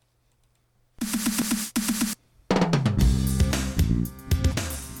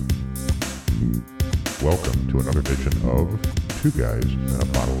Welcome to another edition of Two Guys and a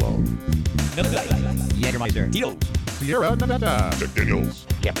Bottle of Jägermeister. Tito's. Sierra Nevada. Jack Daniels.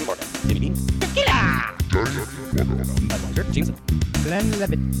 Captain Morgan. Jimmy Dean. Tequila. Budweiser. Jameson.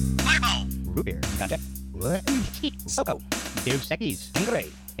 Glenlivet. Fireball. Root beer. Contact. What? Soko. Dos Equis. Angre.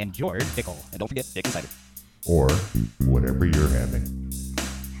 And George Pickle. And don't forget Dick and Cider. Or whatever you're having.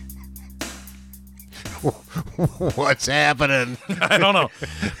 What's happening? I don't know.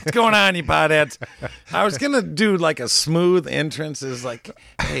 What's going on, you potheads? I was going to do like a smooth entrance is like,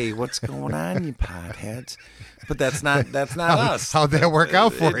 hey, what's going on, you potheads? But that's not us. How'd that work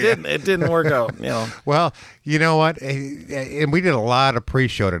out for you? It didn't work out, you know. Well, you know what? And we did a lot of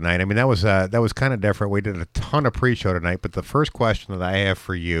pre-show tonight. I mean, that was kind of different. We did a ton of pre-show tonight. But the first question that I have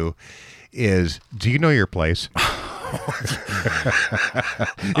for you is, do you know your place?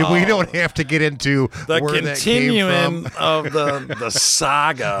 We don't have to get into the where continuing that came of the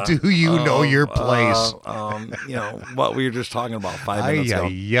saga. Do you know your place? You know what we were just talking about 5 minutes ago.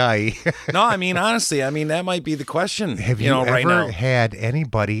 Yay. No, I mean honestly, that might be the question. Have you know, ever right now. had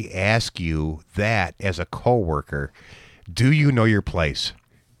anybody ask you that as a coworker? Do you know your place?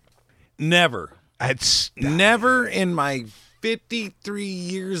 Never. It's Never in my 53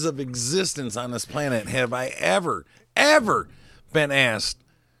 years of existence on this planet have I ever been asked,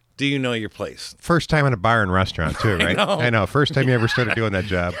 do you know your place? first time in a bar and restaurant too, right? I know. First time you ever started doing that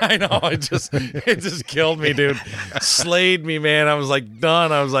job. I know. It just killed me, dude. Slayed me, man. I was like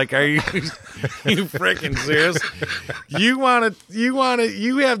done. I was like, are you freaking serious? You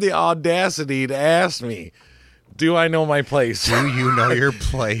have the audacity to ask me, do I know my place? Do you know your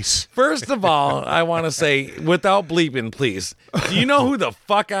place? First of all, I want to say, without bleeping, please, do you know who the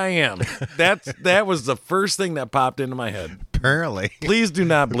fuck I am? That was the first thing that popped into my head. Apparently. Please do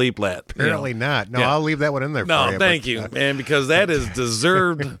not bleep that. Apparently not. No, Yeah. I'll leave that one in there for you. No, thank you, man, because that is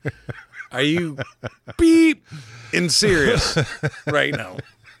deserved. Are you beep and serious right now?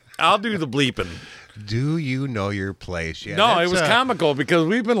 I'll do the bleeping. Do you know your place? Yeah, No, it that's, was comical because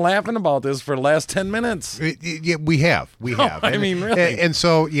we've been laughing about this for the last 10 minutes. Yeah, we have. I mean, really. And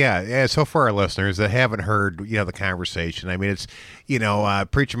so, so for our listeners that haven't heard, the conversation, I mean, it's,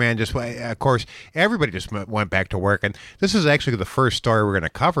 Preacher Man just, of course, everybody just went back to work. And this is actually the first story we're going to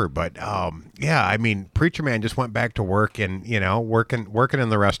cover. But, I mean, Preacher Man just went back to work and, working in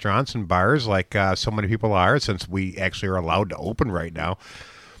the restaurants and bars like so many people are, since we actually are allowed to open right now.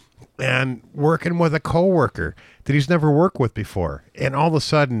 And working with a coworker that he's never worked with before. And all of a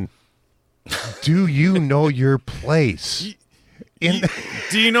sudden, do you know your place?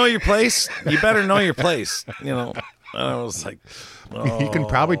 Do you know your place? You better know your place. I was like, You can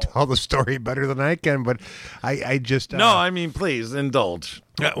probably tell the story better than I can, but I just... No, I mean, please, indulge.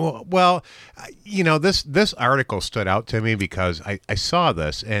 This article stood out to me because I saw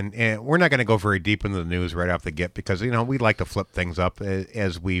this, and we're not going to go very deep into the news right off the get because, we like to flip things up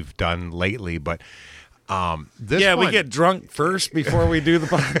as we've done lately, but... we get drunk first before we do the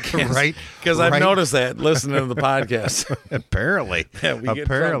podcast. Right. Because I've noticed that listening to the podcast. Apparently. Yeah, we get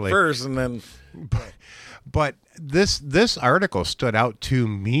drunk first and then... But this article stood out to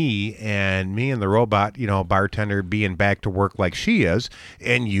me and the robot, bartender being back to work like she is,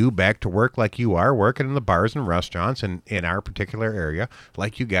 and you back to work like you are, working in the bars and restaurants in our particular area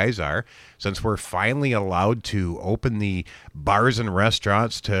like you guys are, since we're finally allowed to open the bars and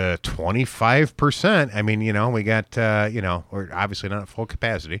restaurants to 25%. I mean, we got, we're obviously not at full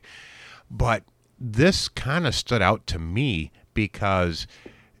capacity, but this kind of stood out to me because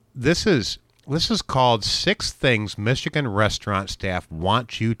this is called 6 Things Michigan Restaurant Staff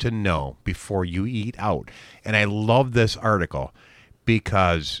Want You to Know Before You Eat Out. And I love this article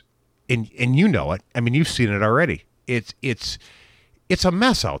because, and you know it, I mean, you've seen it already. It's a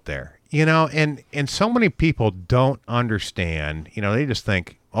mess out there, and so many people don't understand, they just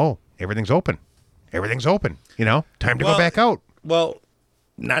think, oh, everything's open. Everything's open, time to go back out. Well,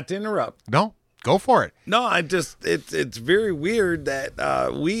 not to interrupt. No. Go for it. No, it's very weird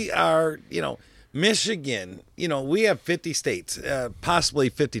that we are, Michigan, we have 50 states, possibly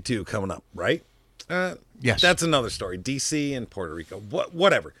 52 coming up, right? Yes. That's another story. D.C. and Puerto Rico,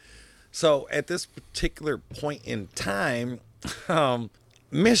 whatever. So at this particular point in time,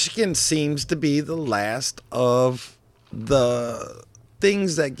 Michigan seems to be the last of the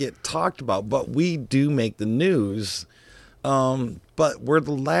things that get talked about, but we do make the news. But we're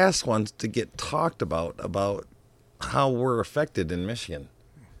the last ones to get talked about how we're affected in Michigan.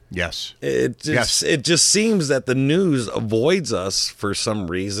 Yes. It just seems that the news avoids us for some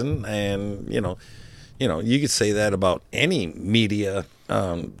reason, and you could say that about any media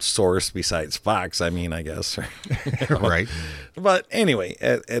source besides Fox. I mean, I guess. Right. But anyway,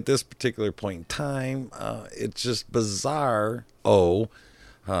 at this particular point in time, it's just bizarre.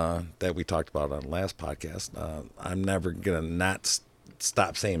 That we talked about on the last podcast. I'm never gonna not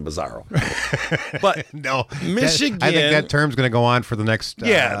stop saying bizarro. But No, Michigan. I think that term's going to go on for the next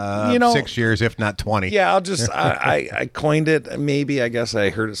 6 years, if not 20. Yeah, I'll just I coined it. Maybe I guess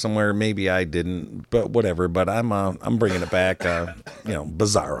I heard it somewhere. Maybe I didn't. But whatever. But I'm bringing it back.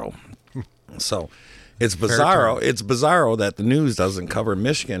 Bizarro. So it's bizarro. It's bizarro that the news doesn't cover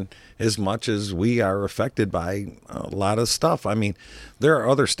Michigan as much as we are affected by a lot of stuff. I mean, there are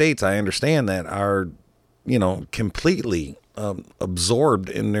other states I understand that are, completely absorbed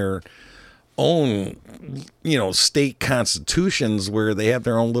in their own, state constitutions where they have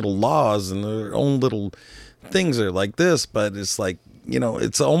their own little laws and their own little things are like this. But it's like,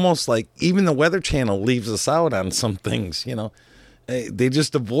 it's almost like even the Weather Channel leaves us out on some things, They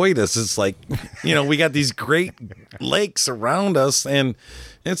just avoid us. It's like, we got these great lakes around us, and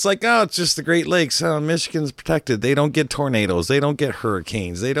it's like, oh, it's just the Great Lakes. Oh, Michigan's protected. They don't get tornadoes. They don't get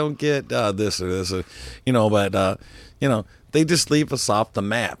hurricanes. They don't get this or this, but they just leave us off the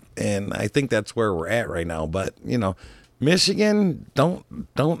map. And I think that's where we're at right now. But, Michigan, don't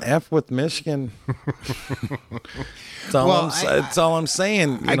F with Michigan. That's all I'm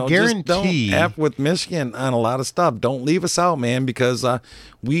saying. I guarantee, just don't F with Michigan on a lot of stuff. Don't leave us out, man, because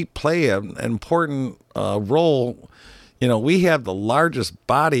we play an important role. We have the largest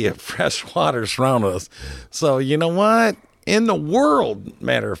body of fresh water surrounding us. So you know what? In the world,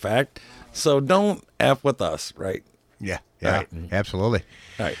 matter of fact. So don't F with us, right? Yeah, Right. Absolutely.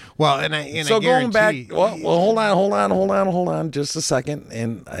 All right. Well, and I So going back, guarantee- hold on, just a second,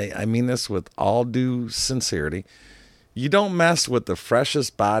 and I mean this with all due sincerity. You don't mess with the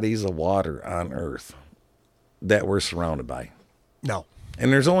freshest bodies of water on Earth that we're surrounded by. No.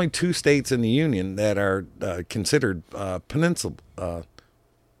 And there's only 2 states in the union that are considered peninsula.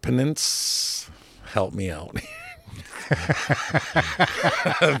 Help me out.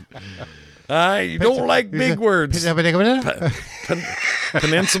 I don't like big words. Peninsulas.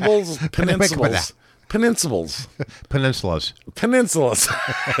 Peninsulas.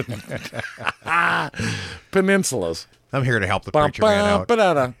 I'm here to help the preacher man out.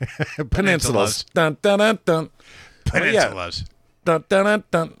 Peninsulas. Dun, dun, dun, dun. Peninsulas. Dun, dun, dun,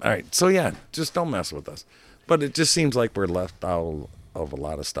 dun. All right. So, yeah, just don't mess with us. But it just seems like we're left out of a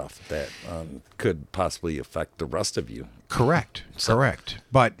lot of stuff that could possibly affect the rest of you. Correct.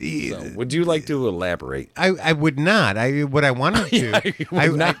 But So would you like to elaborate? I would not. What I wanted to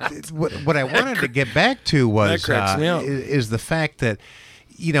what I wanted to get back to was That cracks me up. is the fact that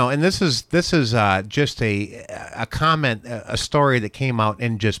and this is just a comment, a story that came out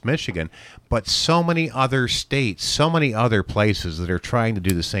in just Michigan, but so many other states, so many other places that are trying to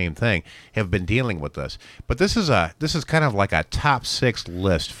do the same thing have been dealing with this. But this is kind of like a top 6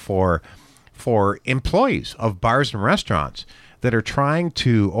 list for employees of bars and restaurants that are trying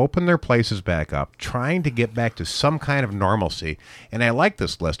to open their places back up, trying to get back to some kind of normalcy. And I like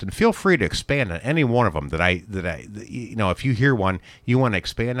this list, and feel free to expand on any one of them that I if you hear one, you want to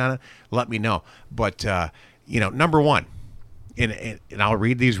expand on it, let me know. But, number 1, and I'll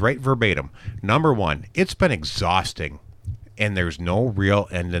read these right verbatim. Number 1, it's been exhausting, and there's no real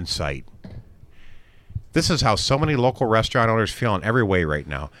end in sight. This is how so many local restaurant owners feel in every way right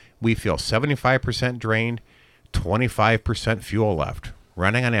now. We feel 75% drained, 25% fuel left,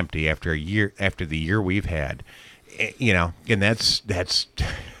 running on empty after the year we've had. And that's that's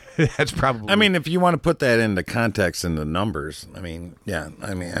probably. I mean, if you want to put that into context in the numbers, I'm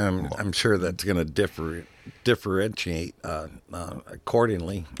sure that's going to differentiate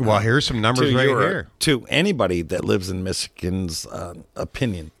accordingly. Well, here's some numbers here to anybody that lives in Michigan's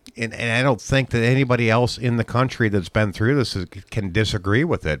opinion. And I don't think that anybody else in the country that's been through this can disagree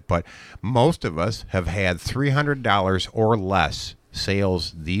with it. But most of us have had $300 or less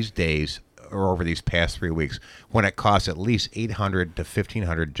sales these days or over these past 3 weeks, when it costs at least $800 to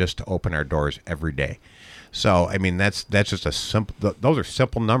 $1,500 just to open our doors every day. So, I mean, that's just a simple. Those are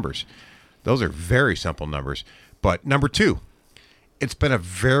simple numbers. Those are very simple numbers. But number 2, it's been a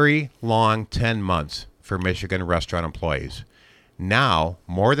very long 10 months for Michigan restaurant employees. Now,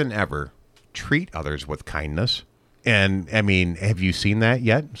 more than ever, treat others with kindness. And I mean, have you seen that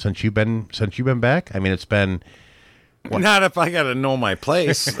yet since you've been back? I mean, it's been not if I got to know my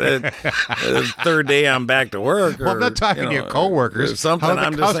place. Third day I'm back to work. Well, I'm not talking to your coworkers. Something How are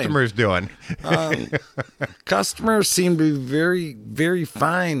I'm the just customers doing? Customers seem to be very, very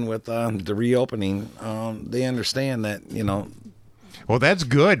fine with the reopening. They understand that Well, that's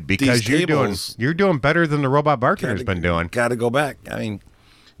good because These tables- you're doing better than the robot bartender's been doing. Got to go back. I mean,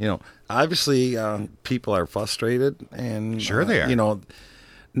 obviously people are frustrated, and Sure they are.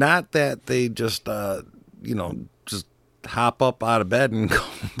 Not that they just just hop up out of bed and go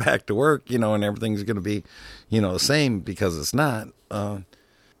back to work, and everything's going to be, the same, because it's not.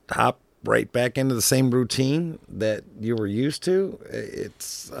 Hop right back into the same routine that you were used to.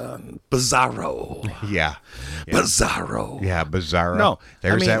 It's bizarro. Yeah. Bizarro. Yeah, bizarro. No,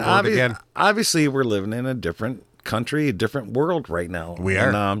 There's that word again. Obviously, we're living in a different country, a different world right now. We are.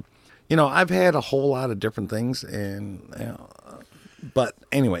 And, I've had a whole lot of different things, and but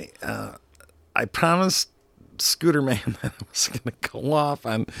anyway, I promised Scooter Man that I was going to go off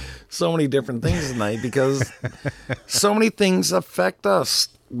on so many different things tonight because so many things affect us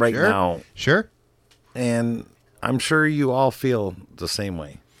right now, Sure. and I'm sure you all feel the same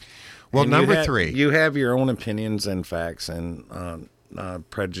way. Well, And number 3. you have your own opinions and facts and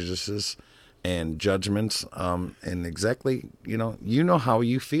prejudices and judgments, and exactly, you know how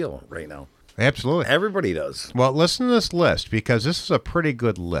you feel right now. Absolutely. Everybody does. Well, listen to this list because this is a pretty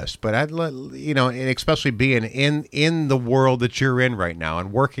good list. But and especially being in the world that you're in right now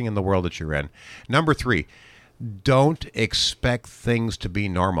and working in the world that you're in. Number 3, don't expect things to be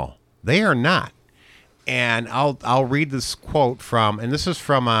normal. They are not. And I'll read this quote from, and this is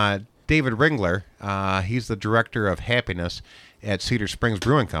from David Ringler. He's the director of happiness at Cedar Springs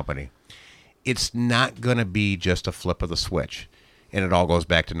Brewing Company. It's not going to be just a flip of the switch, and it all goes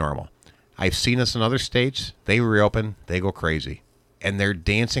back to normal. I've seen this in other states. They reopen, they go crazy. And they're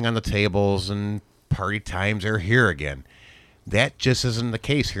dancing on the tables and party times are here again. That just isn't the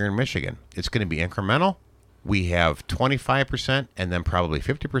case here in Michigan. It's going to be incremental. We have 25% and then probably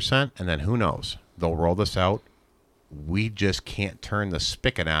 50%, and then who knows? They'll roll this out. We just can't turn the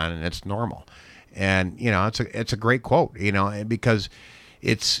spigot on, and it's normal. And, it's a great quote, because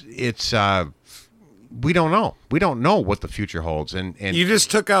it's we don't know. We don't know what the future holds. And You just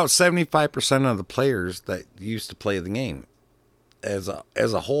took out 75% of the players that used to play the game as a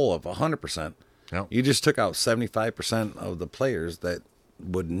whole of 100%. No. You just took out 75% of the players that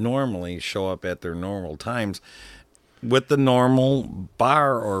would normally show up at their normal times with the normal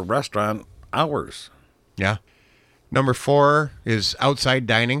bar or restaurant hours. Yeah. Number 4 is outside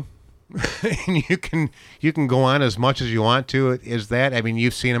dining. And you can go on as much as you want to. Is that? I mean,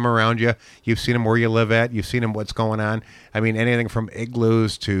 you've seen them around you. You've seen them where you live at. You've seen them what's going on. I mean, anything from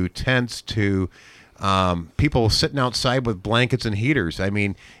igloos to tents to people sitting outside with blankets and heaters. I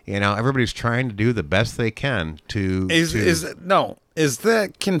mean, everybody's trying to do the best they can to. Is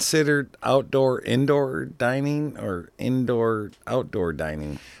that considered indoor dining or indoor outdoor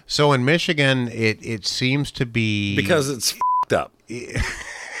dining? So in Michigan, it seems to be Because it's f***ed up.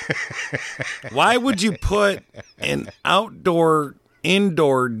 Why would you put an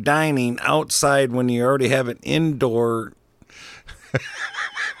indoor dining outside when you already have an indoor?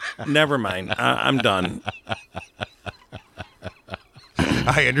 Never mind. I'm done.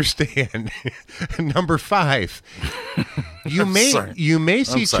 I understand. Number 5, you may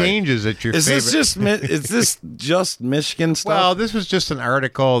see changes at your favorite. Is this just Michigan stuff? Well, this was just an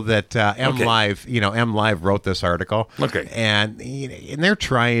article that M Live wrote this article. Okay, and they're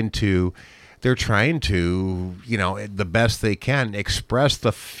trying to, the best they can express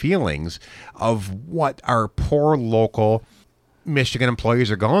the feelings of what our poor local Michigan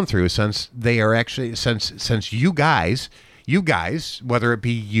employees are going through since they are actually since you guys, whether it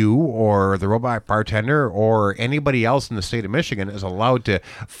be you or the robot bartender or anybody else in the state of Michigan, is allowed to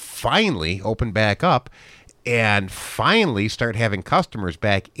finally open back up and finally start having customers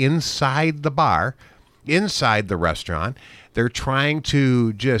back inside the bar, inside the restaurant. They're trying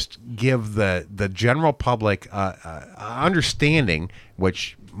to just give the general public understanding,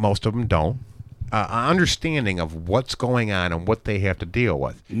 which most of them don't, understanding of what's going on and what they have to deal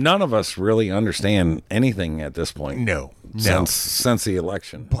with. None of us really understand anything at this point. No. Since the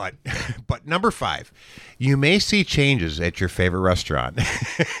election. But number 5, you may see changes at your favorite restaurant,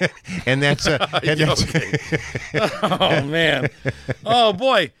 and that's oh man, oh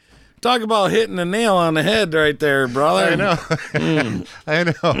boy, talk about hitting the nail on the head right there, brother. I know. I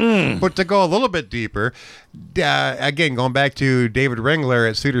know. But to go a little bit deeper, again, going back to David Ringler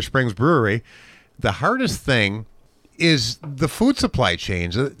at Cedar Springs Brewery, the hardest thing is the food supply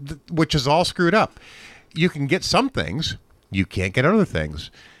chains, which is all screwed up. You can get some things, you can't get other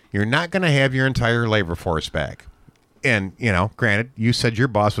things. You're not going to have your entire labor force back. And, granted, you said your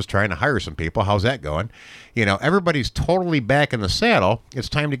boss was trying to hire some people. How's that going? Everybody's totally back in the saddle. It's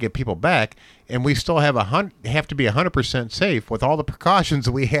time to get people back. And we still have to be 100% safe with all the precautions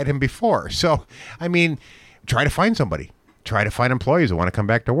that we had in before. So, I mean, try to find somebody. Try to find employees that want to come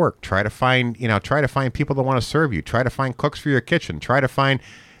back to work. Try to find people that want to serve you. Try to find cooks for your kitchen. Try to find.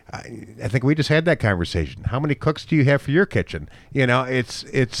 I think we just had that conversation. How many cooks do you have for your kitchen? It's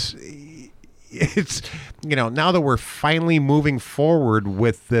now that we're finally moving forward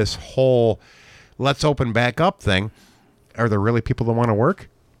with this whole let's open back up thing. Are there really people that want to work?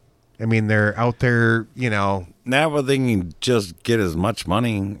 I mean, they're out there, Now they can just get as much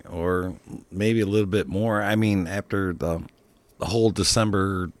money or maybe a little bit more. I mean, after the whole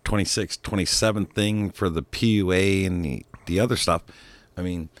December 26th, 27th thing for the PUA and the other stuff, I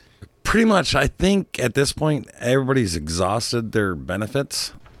mean, pretty much I think at this point everybody's exhausted their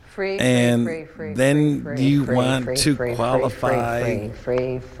benefits. Free, and free, then free, you free, want free, to free, qualify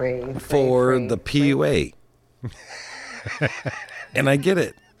free, for the PUA. And I get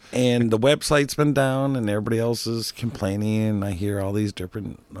it. And the website's been down and everybody else is complaining, and I hear all these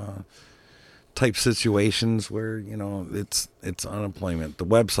different type situations where, it's unemployment. The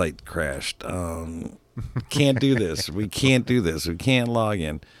website crashed. Can't do this. We can't do this. We can't log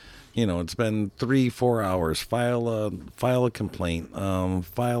in. It's been 3-4 hours. File a complaint.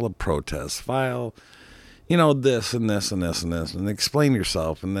 File a protest. File, this and this and this and this, and explain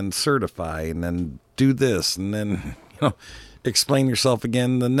yourself, and then certify, and then do this, and then explain yourself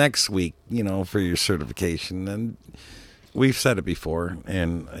again the next week. For your certification. And we've said it before,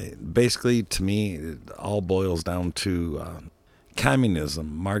 and basically, to me, it all boils down to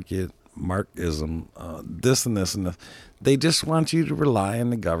communism, Marxism, this and this and this. They just want you to rely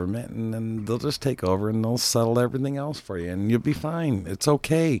on the government, and then they'll just take over and they'll settle everything else for you, and you'll be fine. It's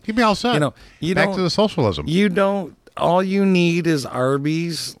okay. You'll be all set. Back to the socialism. You don't. All you need is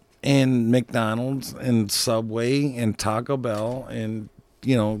Arby's and McDonald's and Subway and Taco Bell and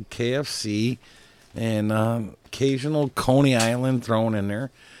KFC and occasional Coney Island thrown in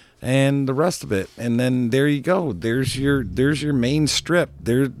there, and the rest of it, and then there you go. There's your main strip.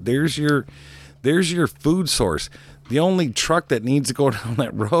 There's your food source. The only truck that needs to go down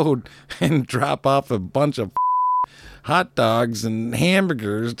that road and drop off a bunch of hot dogs and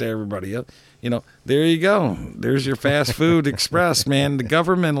hamburgers to everybody else, there you go. There's your fast food express, man. The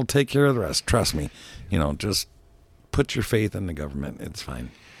government will take care of the rest. Trust me. Just put your faith in the government. It's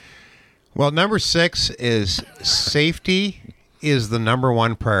fine. Well, number 6 is safety is the number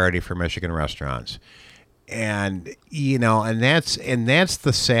one priority for Michigan restaurants. And that's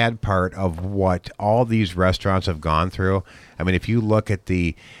the sad part of what all these restaurants have gone through. I mean, if you look at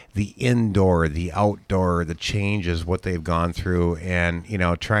the indoor, the outdoor, the changes, what they've gone through, and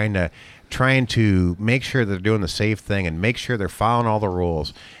trying to make sure they're doing the safe thing and make sure they're following all the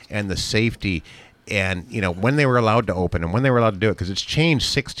rules and the safety. And, when they were allowed to open and when they were allowed to do it, because it's changed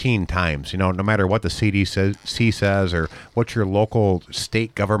 16 times, no matter what the CDC says or what your local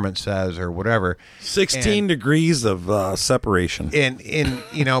state government says or whatever. 16 degrees of separation.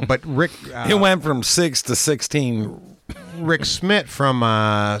 But Rick... it went from 6 to 16. Rick Smith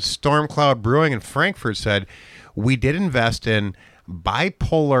from Storm Cloud Brewing in Frankfurt said, we did invest in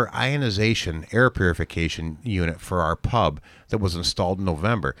bipolar ionization air purification unit for our pub that was installed in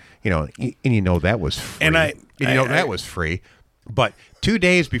November. That was free. That was free. But 2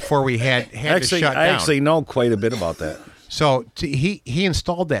 days before we had to shut down. I actually know quite a bit about that. So he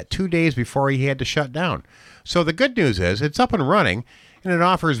installed that 2 days before he had to shut down. So the good news is it's up and running, and it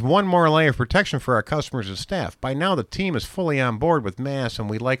offers one more layer of protection for our customers and staff. By now, the team is fully on board with masks, and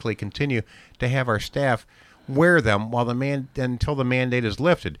we likely continue to have our staff wear them until the mandate is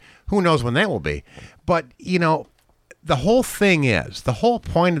lifted. Who knows when that will be? But the whole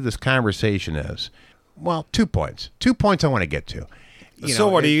point of this conversation is, well, 2 points. 2 points I want to get to.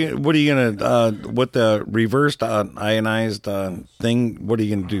 What are you gonna with the reversed ionized thing? What are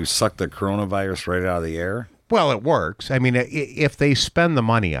you gonna do? Suck the coronavirus right out of the air? Well, it works. I mean, if they spend the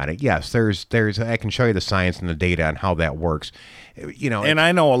money on it, yes. There's. I can show you the science and the data on how that works. And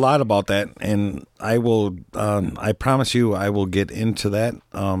I know a lot about that, and I will. I promise you, I will get into that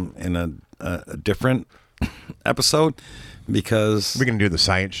in a different episode, because we're gonna do the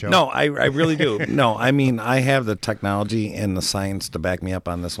science show. No, I really do. No, I mean, I have the technology and the science to back me up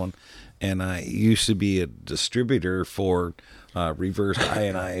on this one, and I used to be a distributor for reverse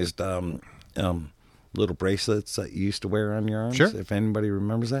ionized little bracelets that you used to wear on your arms. Sure. If anybody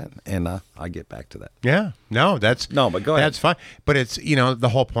remembers that, and I'll get back to that. Yeah. No, but go ahead. That's fine. But it's the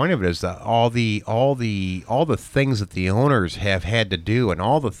whole point of it is that all the things that the owners have had to do, and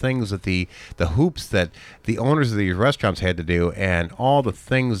all the things that the hoops that the owners of these restaurants had to do, and all the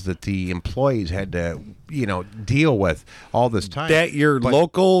things that the employees had to deal with all this time. That your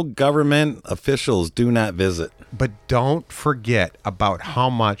local government officials do not visit. But don't forget about how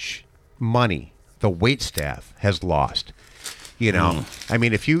much money the wait staff has lost. You know, I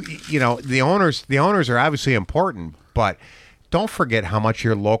mean, if you know, the owners are obviously important, but don't forget how much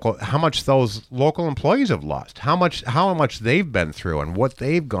those local employees have lost, how much they've been through and what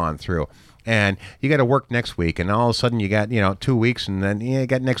they've gone through. And you got to work next week, and all of a sudden you got 2 weeks, and then you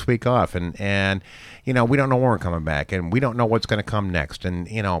got next week off, and we don't know when we're coming back, and we don't know what's going to come next, and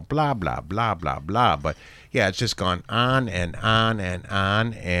blah blah blah blah blah. But yeah, it's just gone on and on and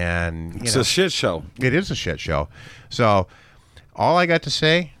on, and it's a shit show. It is a shit show. So all I got to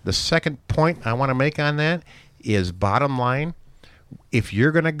say, the second point I want to make on that is, bottom line, if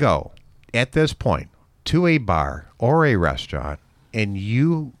you're going to go at this point to a bar or a restaurant, and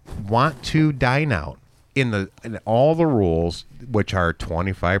you want to dine out in all the rules, which are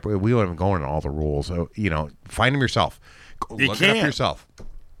 25, we won't even go into all the rules. Find them yourself. Look it up yourself.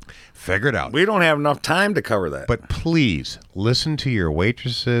 Figure it out. We don't have enough time to cover that. But please listen to your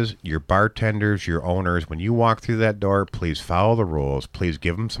waitresses, your bartenders, your owners. When you walk through that door, please follow the rules. Please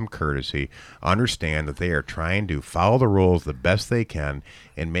give them some courtesy. Understand that they are trying to follow the rules the best they can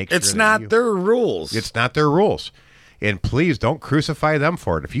and make sure it's not their rules. It's not their rules. And please don't crucify them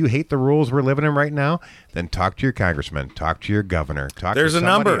for it. If you hate the rules we're living in right now, then talk to your congressman, talk to your governor, talk to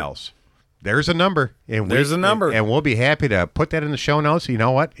somebody else. There's a number. And And we'll be happy to put that in the show notes. You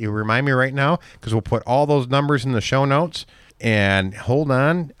know what? You remind me right now, because we'll put all those numbers in the show notes. And hold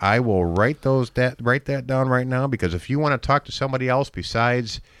on, I will write that down right now, because if you want to talk to somebody else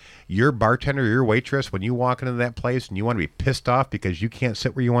besides your bartender or your waitress, when you walk into that place and you want to be pissed off because you can't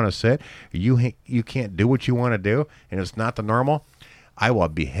sit where you want to sit, or you can't do what you want to do, and it's not the normal, I will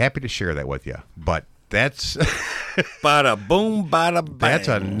be happy to share that with you. But that's bada boom, bada bang. That's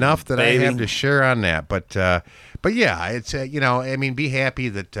enough that baby. I have to share on that. But yeah, it's be happy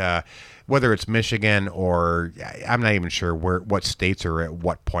that whether it's Michigan or I'm not even sure what states are at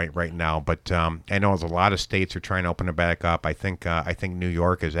what point right now. But I know there's a lot of states are trying to open it back up. I think New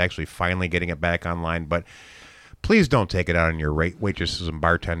York is actually finally getting it back online. But please don't take it out on your waitresses and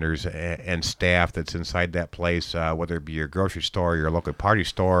bartenders and staff that's inside that place, whether it be your grocery store, your local party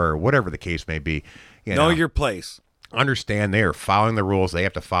store, or whatever the case may be. Know your place. Understand they are following the rules they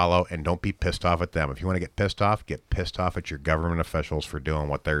have to follow, and don't be pissed off at them. If you want to get pissed off at your government officials for doing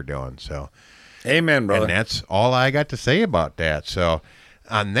what they're doing. So, amen, brother. And that's all I got to say about that. So,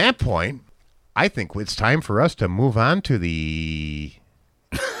 on that point, I think it's time for us to move on to the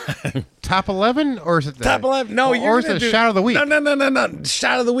top 11, or is it the top 11? No, or is it a shot of the week? No.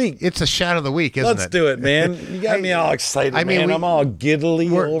 Shot of the week. It's a shot of the week, isn't it? Let's do it, man. You got me all excited, man. I'm all giddly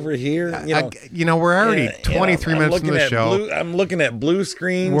over here. We're already 23 minutes into the show. I'm looking at blue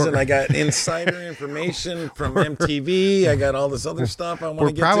screens, and I got insider information from MTV. I got all this other stuff I want to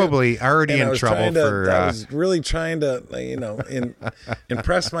get to. We're probably already in trouble for... I was really trying to,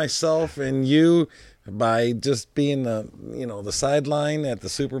 impress myself and you by just being the sideline at the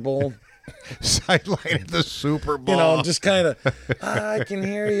Super Bowl. Sideline at the Super Bowl. Just kind of, I can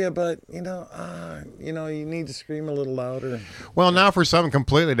hear you, but, you need to scream a little louder. Well, now for something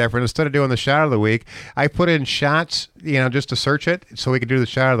completely different. Instead of doing the shot of the week, I put in shots, just to search it so we could do the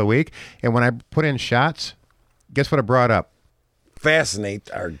shot of the week. And when I put in shots, guess what it brought up?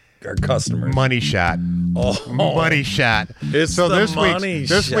 Fascinate our customers. Money shot. Oh, money shot. It's so the this money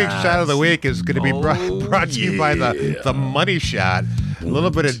week's shot of the week is going to be brought to you by the money shot. A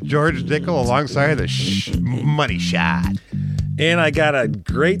little bit of George Dickel alongside the money shot. And I got a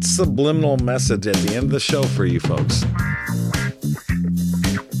great subliminal message at the end of the show for you folks.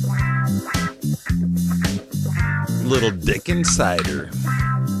 Little Dick Insider.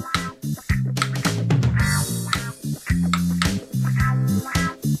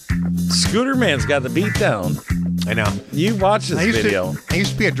 Scooter Man's got the beat down. I know. You watch this video. I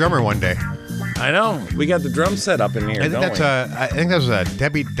used to be a drummer one day. I know. We got the drum set up in here. I think that was a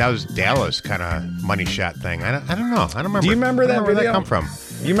Debbie Does Dallas kind of money shot thing. I don't know. I don't remember. Do you remember that video? Where that come from?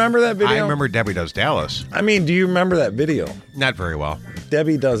 You remember that video? I remember Debbie Does Dallas. Do you remember that video? Not very well.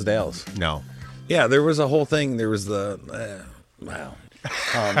 Debbie Does Dallas. No. Yeah, there was a whole thing. There was the wow.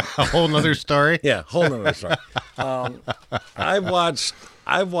 A whole nother story. Yeah, whole nother story. I've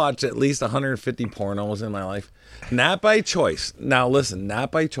watched at least 150 pornos in my life. Not by choice. Now listen,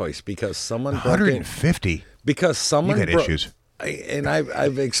 not by choice, because someone 150. Because someone you got issues.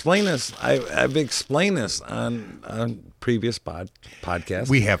 I've explained this. I've explained this on previous podcasts.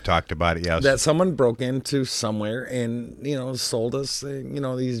 We have talked about it. Yes. That someone broke into somewhere and sold us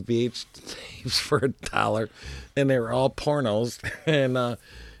these VH tapes for $1, and they were all pornos,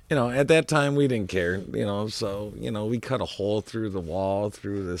 at that time we didn't care, so, we cut a hole through the wall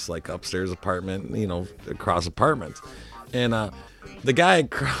through this like upstairs apartment, across apartments. And the guy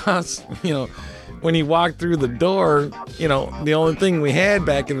across, when he walked through the door, the only thing we had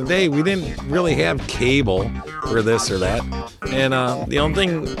back in the day, we didn't really have cable or this or that. And the only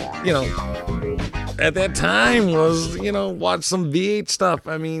thing, at that time was, watch some VH stuff.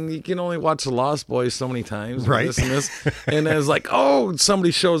 I mean, you can only watch The Lost Boys so many times. Right. This and this. And it's like, oh, somebody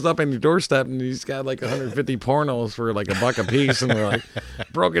shows up on your doorstep and he's got like 150 pornos for like $1 a piece. And we're like,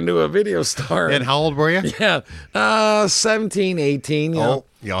 broke into a video store. And how old were you? Yeah. 17, 18. Oh,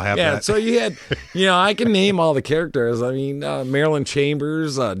 y'all have that. So you had, I can name all the characters. I mean, Marilyn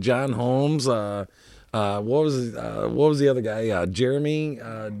Chambers, John Holmes, what was the other guy? Jeremy,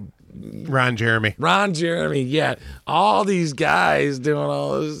 Ron Jeremy, yeah. All these guys doing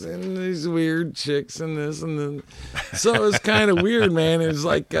all this and these weird chicks and this and then. So it's kind of weird, man. It's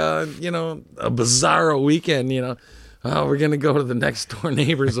like, a bizarro weekend, Oh, we're going to go to the next door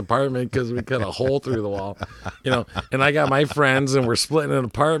neighbor's apartment because we cut a hole through the wall, and I got my friends and we're splitting an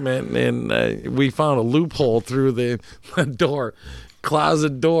apartment and we found a loophole through the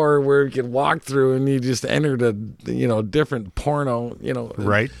closet door where you could walk through and you just entered a, different porno,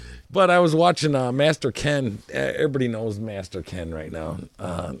 Right. But I was watching Master Ken. Everybody knows Master Ken right now.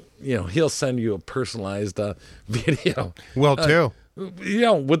 He'll send you a personalized video. Well, too.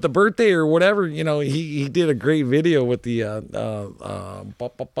 With the birthday or whatever, he did a great video with the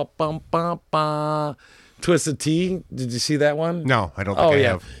Twisted Tea. Did you see that one? No, I don't think I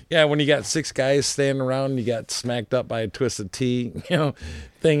have. Yeah, when you got 6 guys standing around and you got smacked up by a Twisted Tea,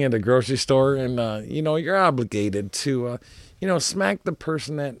 thing at a grocery store. And, you're obligated to, smack the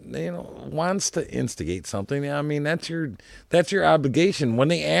person that, wants to instigate something. I mean, that's your obligation. When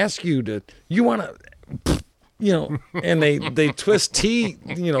they ask you to, you want to, and they twist tea,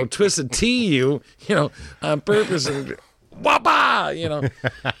 twisted tea you, on purpose and wapa,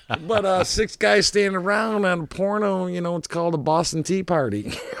 but 6 guys standing around on a porno, it's called a Boston Tea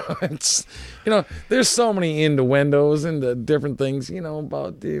Party. It's, there's so many innuendos into different things,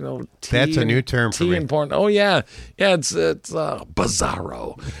 about, tea. That's a new term for tea me. and porn. Oh yeah. Yeah. It's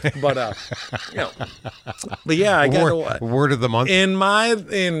bizarro, but, but yeah, I got word of the month in my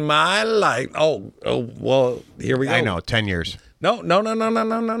life. Oh, well, here we go. I know, 10 years. No. We're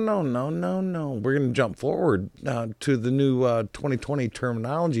going to jump forward to the new 2020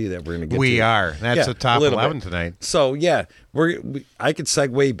 terminology that we're going to get to. We are. That's the top 11 tonight. So, yeah, I could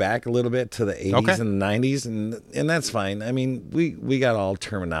segue back a little bit to the 80s and the 90s, and that's fine. I mean, we got all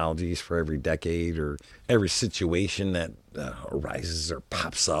terminologies for every decade or every situation that arises or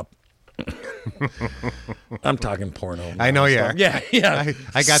pops up. I'm talking porno. I know you are. Yeah.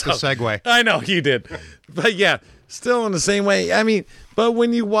 I got the segue. I know you did. But yeah, still in the same way. I mean, but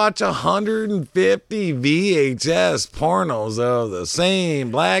when you watch 150 VHS pornos of the same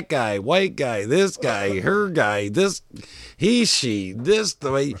black guy, white guy, this guy, her guy, this, he, she, this,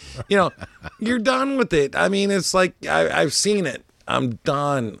 the way, you're done with it. I mean, it's like, I've seen it. I'm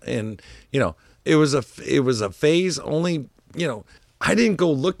done. And, it was a phase only, I didn't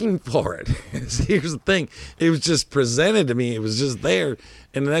go looking for it. Here's the thing. It was just presented to me. It was just there.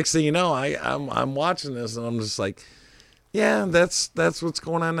 And the next thing you know, I'm watching this and I'm just like, yeah, that's what's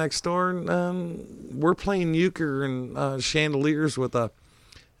going on next door. We're playing euchre and chandeliers with a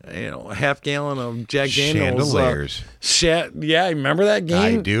half gallon of Jack Daniels. Chandeliers. Yeah, remember that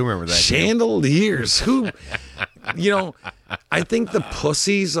game? I do remember that Chandeliers. Who, I think the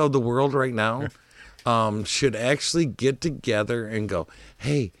pussies of the world right now should actually get together and go,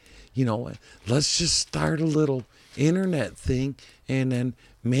 hey, you know what? Let's just start a little internet thing, and then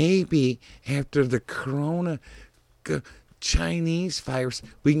maybe after the corona Chinese virus,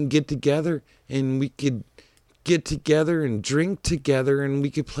 we can get together and we could get together and drink together, and we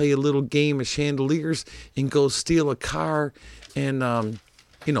could play a little game of chandeliers and go steal a car and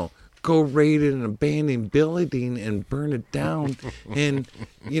go raid an abandoned building and burn it down, and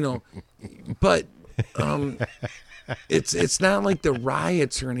but it's not like the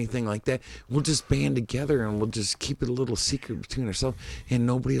riots or anything like that. We'll just band together and we'll just keep it a little secret between ourselves, and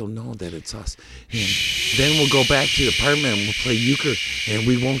nobody will know that it's us. And then we'll go back to the apartment and we'll play euchre, and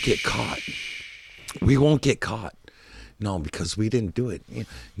we won't get caught. We won't get caught. No, because we didn't do it.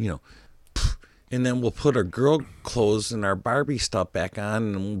 And then we'll put our girl clothes and our Barbie stuff back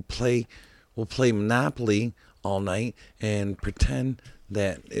on, and we'll play Monopoly all night and pretend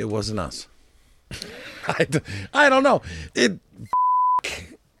that it wasn't us. I don't know.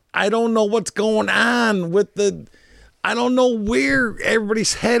 I don't know what's going on with the I don't know where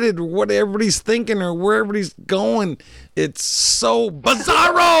everybody's headed or what everybody's thinking or where everybody's going. It's so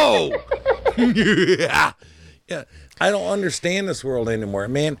bizarro. Yeah. I don't understand this world anymore,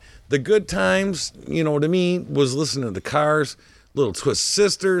 man. The good times, to me, was listening to the Cars, Little Twist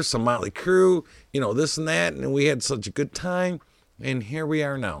Sisters, some Motley Crue, this and that, and we had such a good time. And here we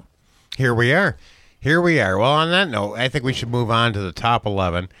are now. Here we are. Well, on that note, I think we should move on to the top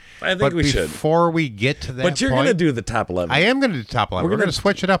 11. I think we should. Before we get to that But you're going to do the top 11. I am going to do top 11. We're going to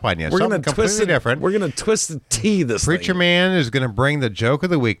switch it up on you. We're Something completely different. We're going to twist the T this Preacher thing. Man is going to bring the joke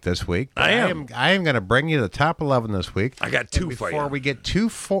of the week this week. I am going to bring you the top 11 this week. I got two for you. Before we get too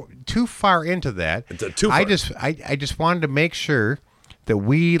far into that, It's a twofer. I just wanted to make sure that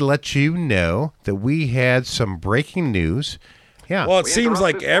we let you know that we had some breaking news. Yeah. Well, it seems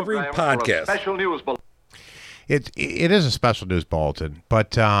like every podcast. Special news bulletin. It is a special news bulletin,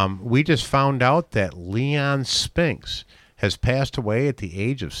 but we just found out that Leon Spinks has passed away at the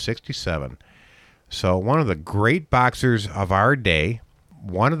age of 67. So one of the great boxers of our day,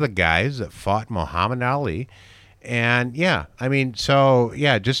 one of the guys that fought Muhammad Ali, and just got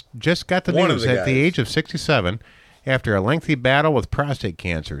the One of news the at the guys. age of 67 after a lengthy battle with prostate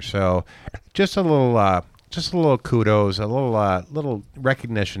cancer. So just a little kudos, a little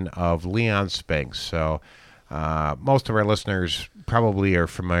recognition of Leon Spinks. So. Most of our listeners probably are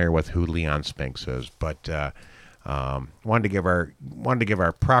familiar with who Leon Spinks is, but wanted to give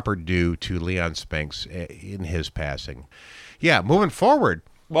our proper due to Leon Spinks in his passing. Yeah, moving forward.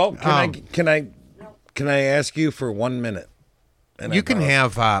 Well, can I ask you for 1 minute? And You can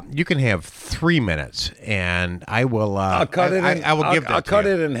have 3 minutes, and I will. I'll cut it. I will give that. I'll to cut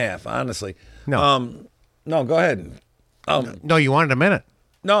you. it in half. Honestly, No. no. Go ahead. No, you wanted a minute.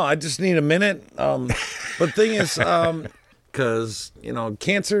 No, I just need a minute. But thing is, because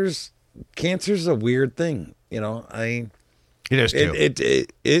cancer's a weird thing. It is too.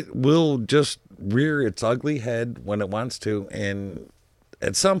 It will just rear its ugly head when it wants to, and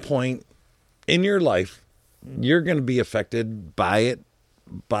at some point in your life, you're going to be affected by it,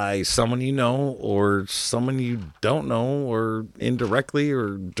 by someone you know or someone you don't know, or indirectly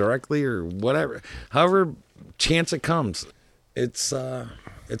or directly or whatever. However chance it comes, it's a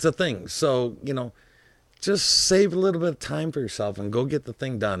thing. So just save a little bit of time for yourself and go get the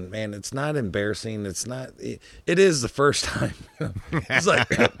thing done, man. It's not embarrassing. It's not. It is the first time. It's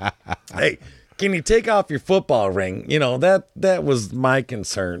like, hey, can you take off your football ring? That was my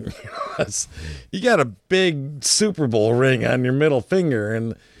concern. You got a big Super Bowl ring on your middle finger,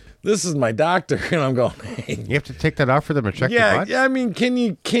 and this is my doctor, and I'm going, hey. You have to take that off for them to check your butt? Yeah. I mean, can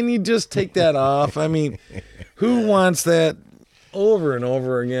you just take that off? I mean, who wants that over and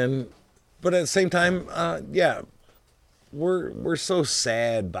over again? But at the same time, we're so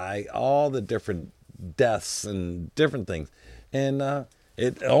sad by all the different deaths and different things, and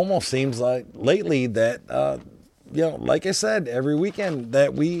it almost seems like lately that like I said, every weekend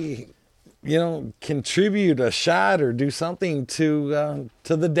that we contribute a shot or do something to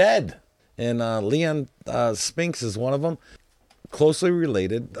the dead, and Leon Spinks is one of them, closely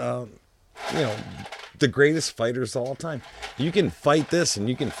related. The greatest fighters of all time. You can fight this and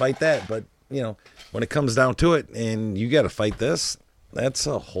you can fight that, but when it comes down to it and you got to fight this, that's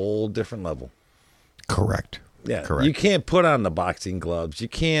a whole different level. Correct. Yeah. Correct. You can't put on the boxing gloves. You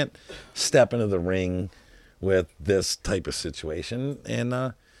can't step into the ring with this type of situation.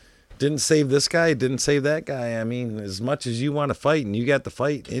 And didn't save this guy, didn't save that guy. I mean, as much as you want to fight and you got the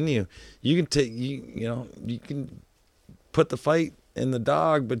fight in you, you can take you can put the fight in the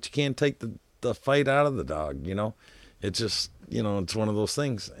dog, but you can't take the fight out of the dog. It's just it's one of those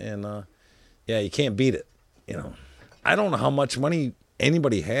things, and you can't beat it. I don't know how much money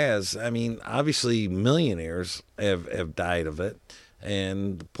anybody has. I mean, obviously millionaires have died of it,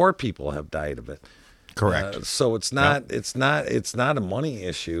 and poor people have died of it. Correct. So it's not a money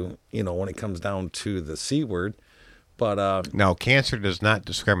issue, when it comes down to the C word. But No, cancer does not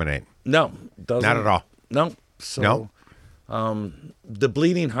discriminate. no, doesn't, Not at all. No. So No. the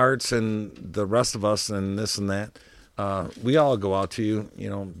bleeding hearts and the rest of us and this and that, we all go out to you,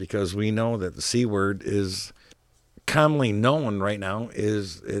 because we know that the C word is commonly known right now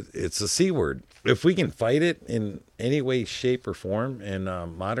it's a C word. If we can fight it in any way, shape, or form, and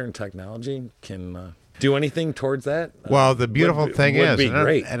modern technology can do anything towards that. Well, the beautiful thing would is, be and I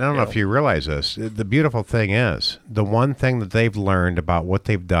great, don't know if you realize this, the beautiful thing is, the one thing that they've learned about what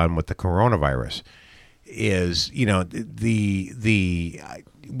they've done with the coronavirus is, the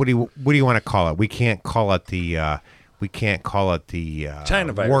what do you want to call it? We can't call it the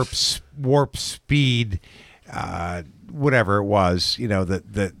China virus. warp speed whatever it was,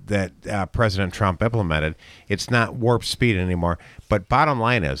 that President Trump implemented. It's not warp speed anymore. But bottom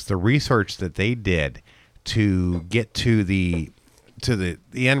line is the research that they did to get to the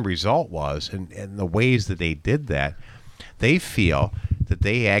end result was, and the ways that they did that, they feel that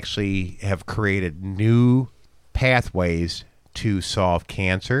they actually have created new pathways to solve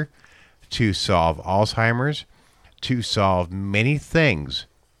cancer, to solve Alzheimer's, to solve many things,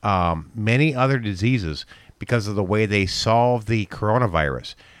 many other diseases, because of the way they solve the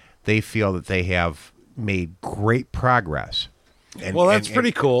coronavirus. They feel that they have made great progress. That's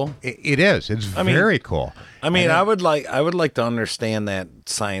pretty cool. It is. It's very cool. I mean, I would like to understand that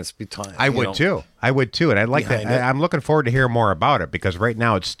science behind. I would too, and I'd like that. I'm looking forward to hear more about it, because right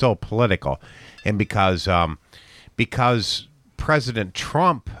now it's still political, and because President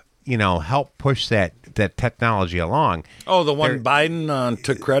Trump, helped push that technology along. Oh, the one Biden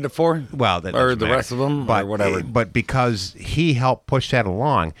took credit for? Well, that or the matter. rest of them, but, or whatever. But because he helped push that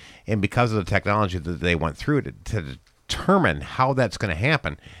along, and because of the technology that they went through to determine how that's going to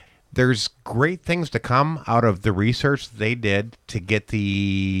happen, there's great things to come out of the research they did to get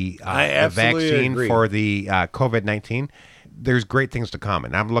the vaccine for the COVID-19. There's great things to come,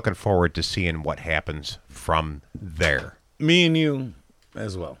 and I'm looking forward to seeing what happens from there. Me and you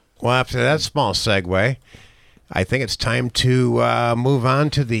as well. Well, after that small segue, I think it's time to move on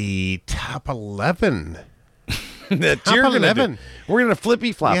to the top 11. That Top you're gonna 11. do. We're going to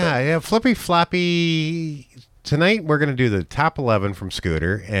flippy flop it. Yeah, flippy floppy. Tonight we're going to do the top 11 from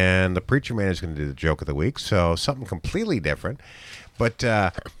Scooter, and the Preacher Man is going to do the joke of the week, so something completely different. But,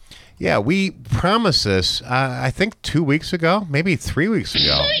 we promised this, I think 2 weeks ago, maybe 3 weeks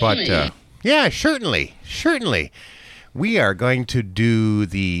ago. But, certainly. We are going to do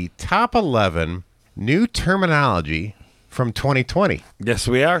the top 11 new terminology from 2020. Yes,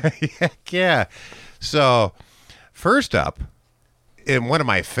 we are. Yeah. So, first up, and one of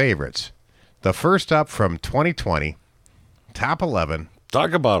my favorites, the first up from 2020, top 11.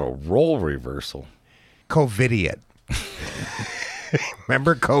 Talk about a role reversal. COVIDiot.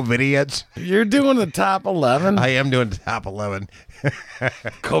 Remember COVIDiots? You're doing the top 11? I am doing the top 11.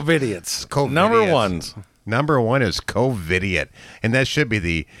 COVIDiots. COVIDiots. Number 1 is COVIDiot. And that should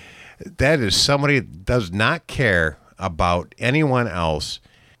be that is somebody that does not care about anyone else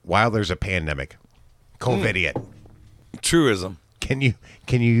while there's a pandemic. COVIDiot. Truism. Can you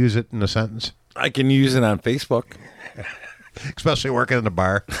use it in a sentence? I can use it on Facebook. Especially working in a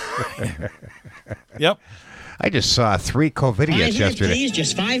bar. Yep. I just saw 3 COVIDiots yesterday. Please,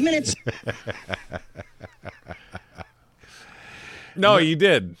 just 5 minutes. No, you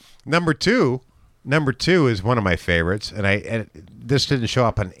did. Number two is one of my favorites, and this didn't show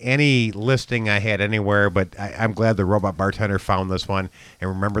up on any listing I had anywhere, but I'm glad the robot bartender found this one and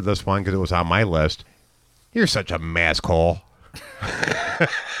remembered this one because it was on my list. You're such a mask hole.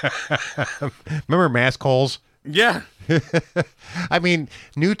 Remember mask holes? Yeah. I mean,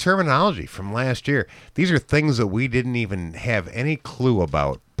 new terminology from last year. These are things that we didn't even have any clue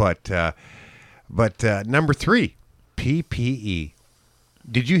about. But number 3, PPE.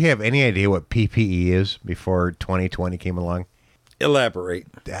 Did you have any idea what PPE is before 2020 came along? Elaborate.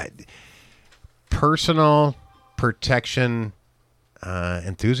 Personal protection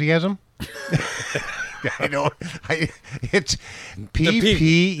enthusiasm? I know. It's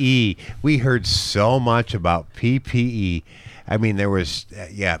PPE. We heard so much about PPE. I mean, there was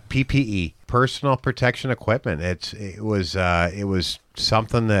PPE, personal protection equipment. It was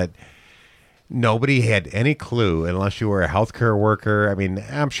something that nobody had any clue unless you were a healthcare worker. I mean,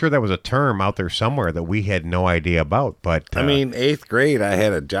 I'm sure that was a term out there somewhere that we had no idea about. But I mean, 8th grade, I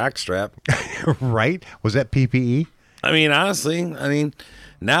had a jock strap. Right? Was that PPE? I mean, honestly,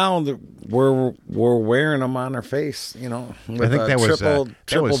 now we're wearing them on our face, with I think that was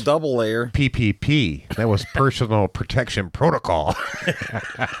triple double layer. PPP. That was personal protection protocol.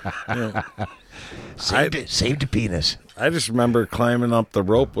 Saved a penis. I just remember climbing up the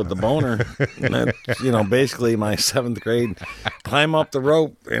rope with the boner. And that, basically my 7th grade, climb up the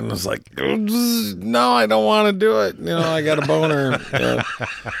rope and it was like, no, I don't want to do it. I got a boner.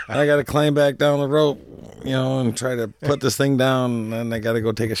 I got to climb back down the rope, and try to put this thing down. And then I got to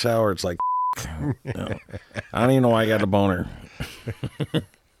go take a shower. It's like, I don't even know why I got a boner.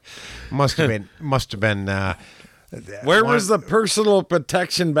 Must have been. Where was the personal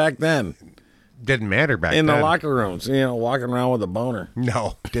protection back then? Didn't matter back then. In the locker rooms, walking around with a boner.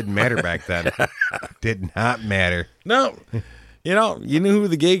 No, didn't matter back then. Did not matter. No. You knew who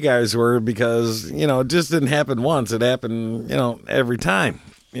the gay guys were because, it just didn't happen once. It happened, every time,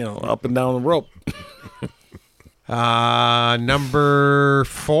 up and down the rope. Number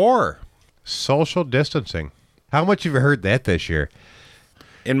 4, social distancing. How much have you heard that this year?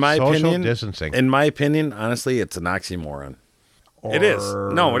 In my Social opinion, distancing. In my opinion, honestly, it's an oxymoron. It is.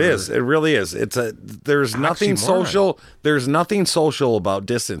 No, it is. It really is. There's nothing Oxymoron. social. There's nothing social about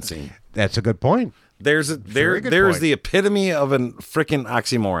distancing. That's a good point. There's Very good there's point. the epitome of a freaking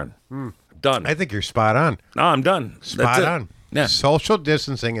oxymoron. Done. I think you're spot on. No, I'm done. That's Spot it. on. Yeah, Social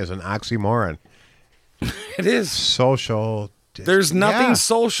distancing is an oxymoron. it is. Social. There's nothing Yeah.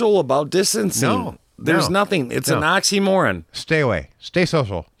 social about distancing. No, There's no, nothing. It's no. an oxymoron. Stay away. Stay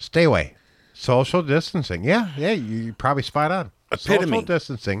social. Stay away. Social distancing. Yeah, you're probably spot on. Epitome. Social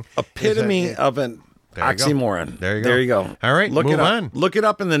distancing. Epitome is a- of an There you go. oxymoron. There you go. There you go. All right, look move it up. on. Look it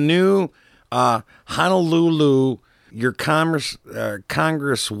up in the new Honolulu, your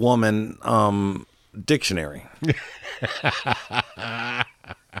Congresswoman dictionary.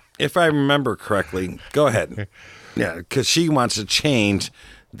 If I remember correctly, go ahead. Yeah, because she wants to change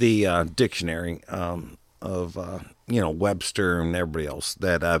the dictionary of Webster and everybody else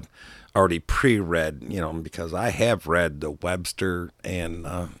that I've already pre-read. Because I have read the Webster and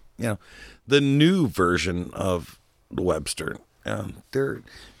the new version of the Webster.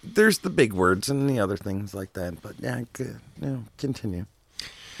 There's the big words and the other things like that. But yeah, good. Continue.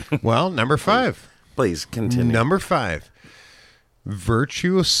 Well, number 5. Please continue. Number 5.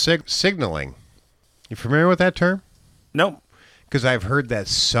 Virtue signaling. You familiar with that term? Nope. Because I've heard that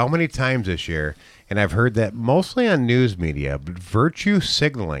so many times this year, and I've heard that mostly on news media. But virtue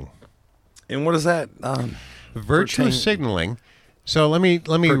signaling. And what is that? Virtue Pertain- signaling. So let me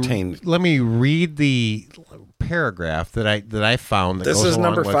Pertain- read the paragraph that I found. That This goes is along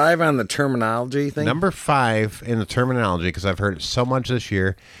number with- 5 on the terminology thing. Number 5 in the terminology, because I've heard it so much this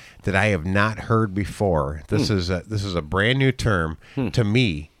year that I have not heard before. This is a brand new term to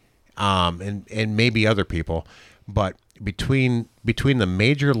me, and maybe other people. But between the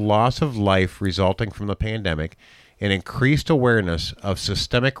major loss of life resulting from the pandemic and increased awareness of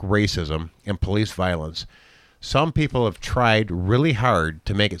systemic racism and police violence, some people have tried really hard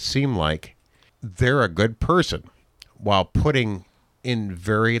to make it seem like they're a good person while putting in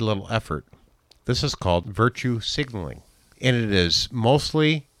very little effort. This is called virtue signaling, and it is most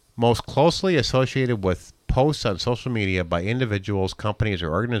closely associated with posts on social media by individuals, companies,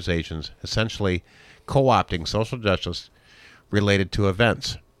 or organizations essentially co-opting social justice related to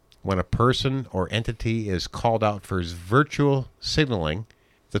events. When a person or entity is called out for virtue signaling,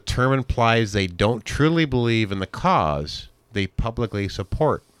 the term implies they don't truly believe in the cause they publicly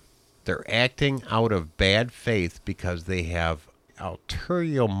support. They're acting out of bad faith because they have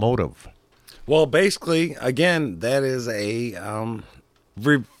ulterior motive. Well, basically, again, that is a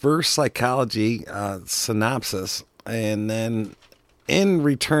reverse psychology synopsis. And then in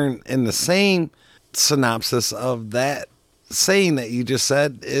return, in the same synopsis of that saying that you just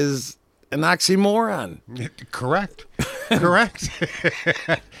said is an oxymoron. Correct. Correct.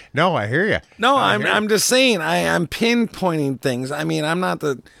 No, I hear you. No, I'm just saying I'm pinpointing things. I mean, I'm not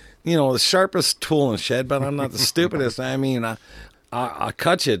the sharpest tool in the shed, but I'm not the stupidest. I mean, I'll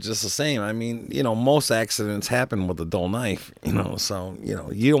cut you just the same. I mean, most accidents happen with a dull knife, so,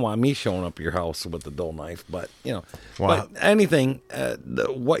 you don't want me showing up at your house with a dull knife, but, but anything,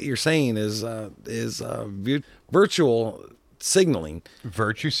 what you're saying is virtual signaling.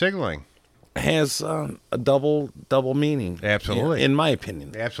 Virtue signaling. Has a double meaning. Absolutely. In my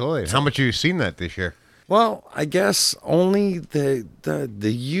opinion. Absolutely. How much have you seen that this year? Well, I guess only the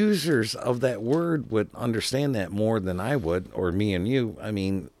users of that word would understand that more than I would, or me and you. I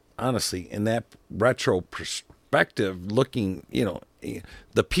mean, honestly, in that retro perspective, looking,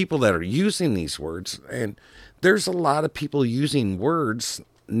 the people that are using these words, and there's a lot of people using words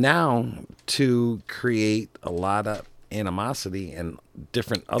now to create a lot of animosity and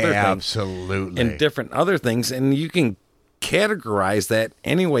different other things. Absolutely. And different other things, and you can categorize that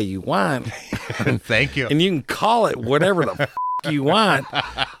any way you want. Thank you. And you can call it whatever the you want.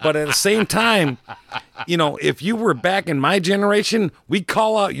 But at the same time, if you were back in my generation, we'd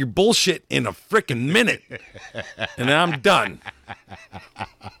call out your bullshit in a freaking minute. And I'm done.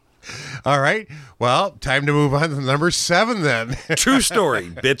 All right. Well, time to move on to number 7 then. True story,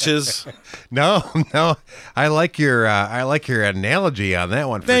 bitches. No. I like your analogy on that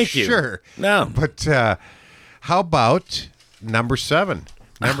one for Thank you. sure. No. But how about number 7?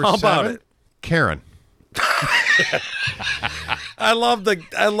 Number How 7, about it? Karen. I love the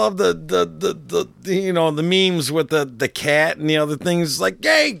the memes with the cat and the other things. Like,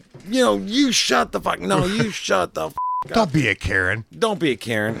 hey, you shut the fuck. No, you shut the fuck up. Don't be a Karen. Don't be a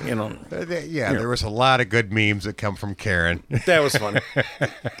Karen. Yeah, there was a lot of good memes that come from Karen. That was funny.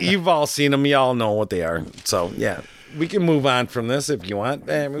 You've all seen them. Y'all know what they are. So, yeah. we can move on from this if you want.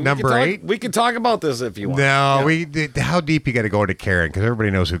 I mean, Number 8? We can talk about this if you want. No, Yeah. how deep you got to go into Karen? Because everybody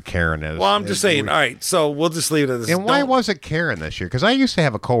knows who Karen is. Well, I'm just saying. All right, so we'll just leave it at this. And why Don't- was it Karen this year? Because I used to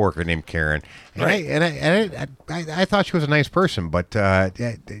have a coworker named Karen, and Right. I thought she was a nice person, but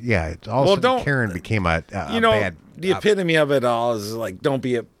yeah, it's all Well, of a sudden don't- Karen became a bad. the epitome of it all is like, don't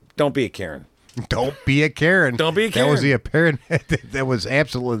be a Karen. Don't be a Karen. Don't be a That was Karen. the apparent. That was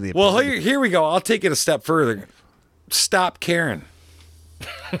absolutely the Well, epitome. here we go. I'll take it a step further. Stop Karen.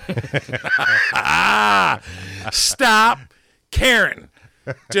 Stop Karen.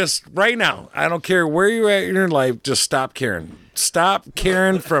 Just right now. I don't care where you're at in your life. Just stop Karen. Stop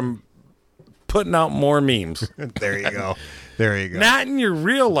Karen from putting out more memes. There you go. There you go. Not in your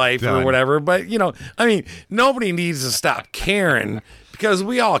real life Done. or whatever, but I mean, nobody needs to stop caring because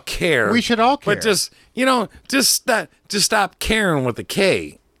we all care. We should all care. But just stop caring with a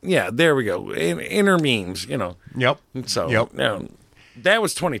K. Yeah, there we go. Inner memes, Yep. So Yep. that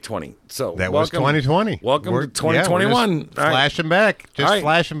was 2020. So That was 2020. Welcome We're- to 2021. Yeah, we're just All right. flashing back. Just All right.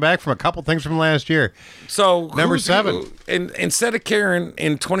 flashing back from a couple things from last year. So Number 7. Instead of Karen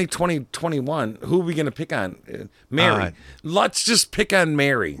in 2021, who are we going to pick on? Mary. Let's just pick on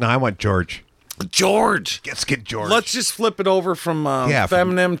Mary. No, I want George. George. Let's get George. Let's just flip it over from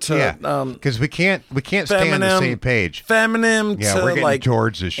feminine to because we can't stay on the same page. Feminine Yeah, to we're getting like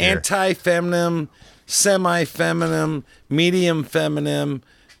George this year. Anti-feminine, semi-feminine, medium feminine,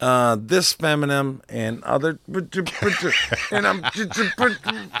 this feminine, and other. And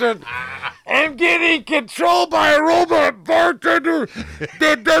I'm getting controlled by a robot bartender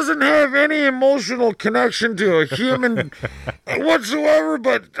that doesn't have any emotional connection to a human whatsoever.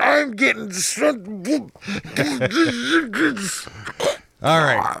 But I'm getting. All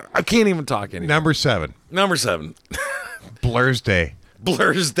right. I can't even talk anymore. Number 7. Number 7, Blur's Day.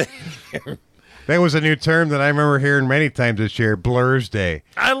 Blur's Day. That was a new term that I remember hearing many times this year. Blur's Day.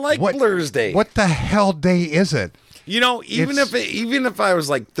 I like What- Blur's Day. What the hell day is it? Even if I was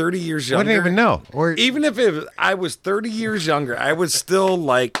like 30 years I younger, don't even know. Or even if I was 30 years younger, I would still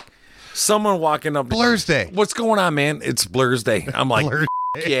like someone walking up. Blur's Day. What's going on, man? It's Blur's Day. I'm like, Blur's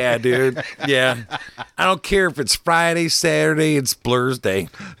yeah, dude. Yeah. I don't care if it's Friday, Saturday. It's Blur's Day.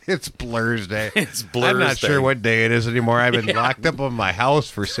 It's Blur's Day. It's Blur's I'm not Day. sure what day it is anymore. I've been locked up in my house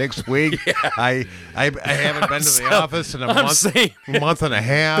for 6 weeks. I haven't been to the office in a I'm month, saying- month and a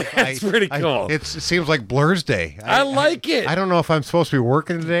half. That's pretty cool. It seems like Blur's Day. I like it. I don't know if I'm supposed to be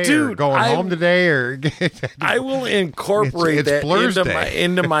working today or Dude, going home today or. I will incorporate It's that Blur's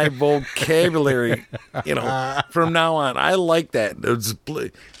into Day. my vocabulary. From now on, I like that.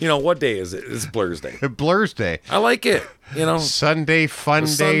 What day is it? It's Blur's Day. Blur's Day. I like it. Sunday fun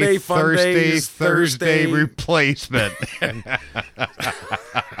Sunday day, fun Thursday days, Thursday Thursday. replacement.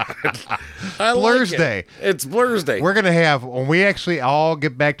 I Blur's like it. Day. It's Blur's Day. We're gonna have when we actually all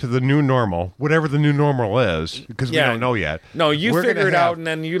get back to the new normal, whatever the new normal is, because we Yeah. don't know yet. No, you We're figure gonna it have- out and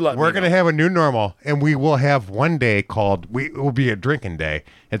then you let me We're gonna know. have a new normal, and we will have one day called it will be a drinking day.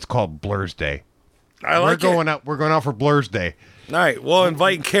 It's called Blur's Day. I like We're going out. We're going out for Blur's Day. it. All right, we'll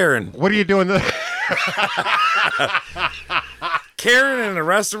invite Karen. What are you doing? Karen and the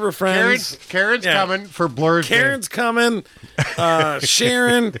rest of her friends. Karen's Yeah. coming for Blur's Karen's coming.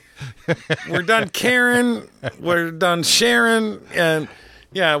 Sharon. We're done Karen. We're done Sharon. And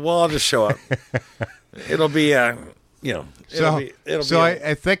yeah, we'll all just show up. It'll be Day.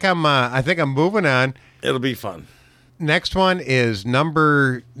 I think I'm moving on. it'll be fun. Next one is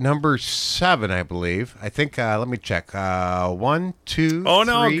number 7, I believe. I think. Let me check. 1, 2, Oh,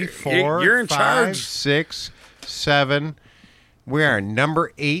 no, 3, 4, you're in 5, charge. 6, 7. We are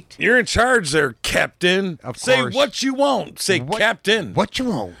number 8. You're in charge there, Captain. Of Say course. what you want. Say Captain. What you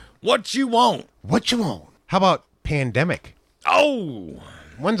want? What you want. What you want? How about pandemic? Oh.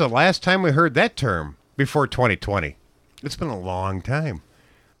 When's the last time we heard that term before 2020? It's been a long time.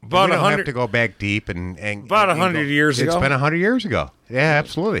 About we don't 100 have to go back deep and About and 100 years ago. It's been 100 years ago. Yeah,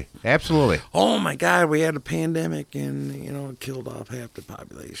 absolutely, absolutely. Oh my God, we had a pandemic and it killed off half the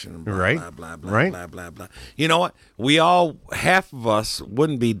population. Blah, Right. Blah blah blah Right. blah blah blah. You know what? Half of us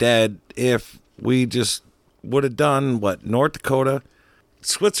wouldn't be dead if we just would have done what North Dakota,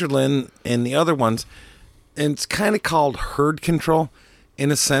 Switzerland, and the other ones. And it's kind of called herd control,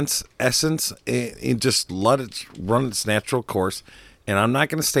 in a essence. It just let it run its natural course. And I'm not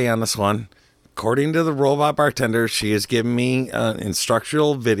going to stay on this one. According to the robot bartender, she has given me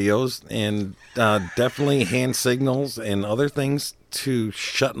instructional videos and definitely hand signals and other things to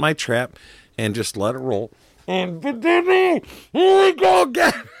shut my trap and just let it roll. And but then here we go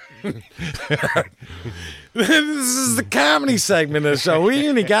again. This is the comedy segment of the show. We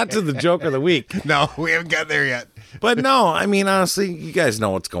even got to the joke of the week. No, we haven't got there yet. But no, I mean, honestly, you guys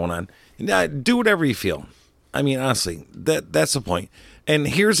know what's going on. Do whatever you feel. I mean, honestly, that's the point. And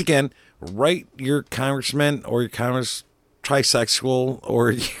here's again, write your congressman or your congress trisexual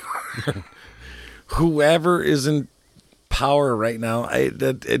or whoever is in power right now.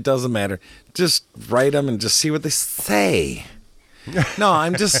 It doesn't matter. Just write them and just see what they say. No,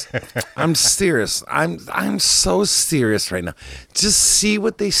 I'm serious. I'm so serious right now. Just see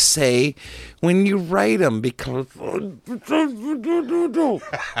what they say when you write them, because All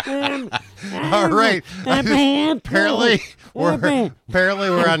right. Apparently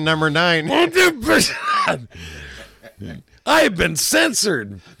we're on number 9. I have been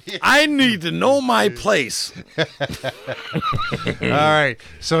censored. I need to know my place. All right.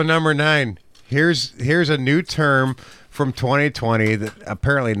 So number 9. Here's a new term from 2020 that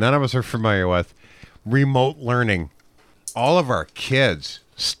apparently none of us are familiar with. Remote learning. All of our kids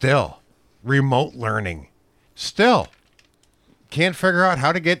still remote learning. Still can't figure out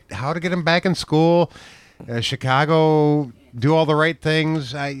how to get them back in school. Chicago do all the right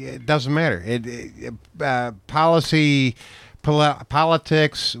things. It doesn't matter. Policy,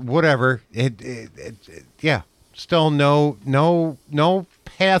 politics, whatever. Yeah. Still no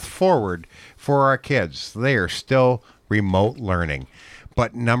path forward for our kids. They are still remote learning.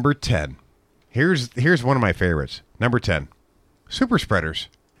 But number 10, here's one of my favorites. Number 10, super spreaders.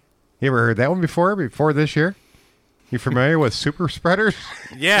 You ever heard that one before this year? You familiar with super spreaders?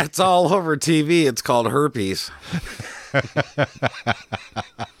 Yeah, it's all over TV. It's called herpes.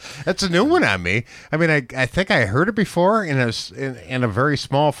 That's a new one on me. I mean, I think I heard it before in a very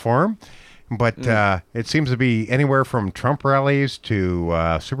small form, but it seems to be anywhere from Trump rallies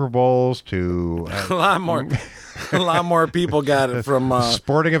to Super Bowls to A lot more people got it from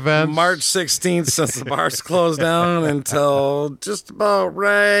sporting events. March 16th, since the bars closed down, until just about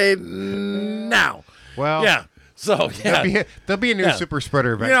right now. Well, yeah. So yeah, there'll be a new super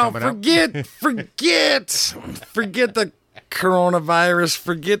spreader event coming up. forget the coronavirus,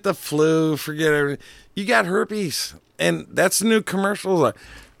 forget the flu, forget everything. You got herpes, and that's the new commercials.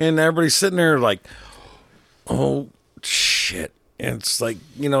 And everybody's sitting there like, oh shit! And it's like,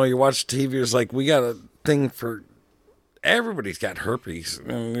 you watch TV. It's like, we got a thing for everybody's got herpes,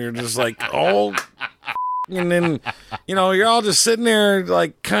 and you're just like, oh. And then, you're all just sitting there,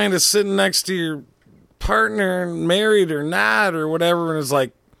 like, kind of sitting next to your partner, married or not or whatever, and it's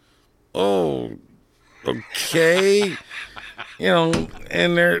like, oh, okay. And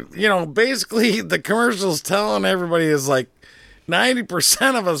they're, basically the commercials telling everybody is like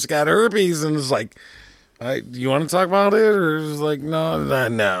 90% of us got herpes, and it's like, you want to talk about it? Or it's like, no.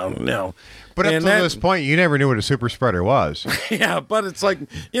 But up to this point, you never knew what a super spreader was. Yeah, but it's like,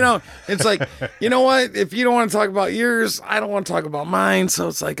 it's like, you know what? If you don't want to talk about yours, I don't want to talk about mine. So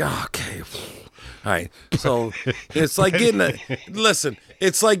it's like, oh, okay. All right. So it's like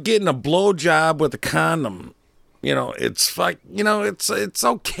it's like getting a blowjob with a condom. It's like, it's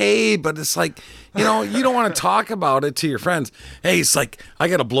okay, but it's like, you don't want to talk about it to your friends. Hey, it's like, I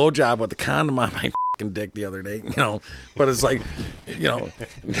got a blowjob with a condom on my dick the other day, but it's like,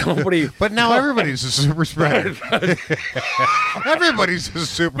 nobody. But now everybody's a super spreader. Everybody's a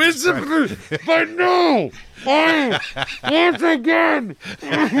super spreader. But no, once again,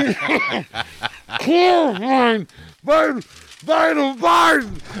 chloroform by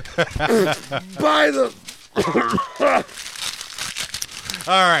the.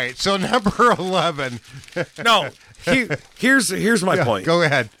 All right, so number 11. No, here's my point. Go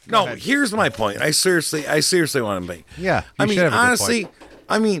ahead. Here's my point. I seriously want to make. Yeah, I mean, honestly,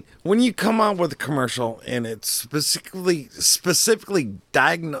 when you come out with a commercial and it's specifically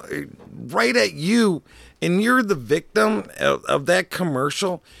diagnosed right at you, and you're the victim of that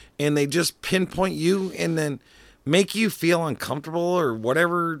commercial, and they just pinpoint you and then make you feel uncomfortable or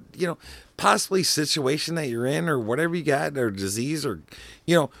whatever, possibly situation that you're in or whatever you got, or disease, or,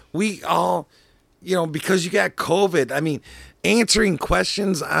 we all, because you got COVID, answering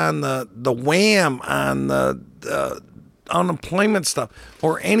questions on the wham, on the unemployment stuff,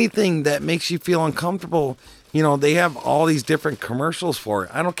 or anything that makes you feel uncomfortable, they have all these different commercials for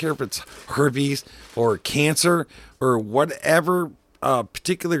it. I don't care if it's herpes or cancer or whatever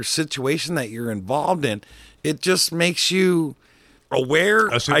particular situation that you're involved in. It just makes you aware.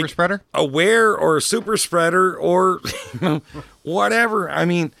 A super spreader? Aware, or a super spreader, or whatever.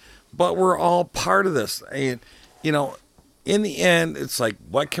 But we're all part of this. And, in the end, it's like,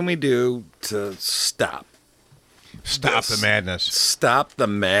 what can we do to stop the madness? Stop the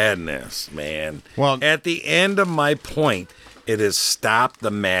madness, man. Well, at the end of my point, it is stop the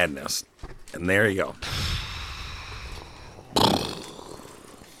madness. And there you go.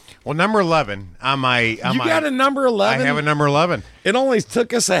 Well, number 11 on my. You got a number 11? I have a number 11. It only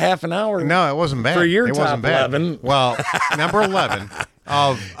took us a half an hour. No, it wasn't bad. For your it top wasn't bad. 11. Well, number 11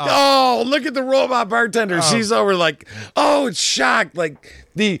 of. Oh, look at the robot bartender. She's over like, oh, it's shocked. Like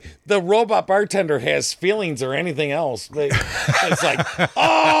the robot bartender has feelings or anything else. It's like,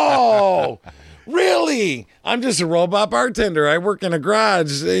 oh, really? I'm just a robot bartender. I work in a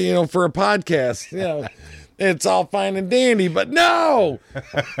garage, for a podcast. It's all fine and dandy, but no.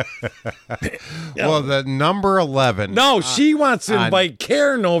 Well, the number 11. No, she wants to invite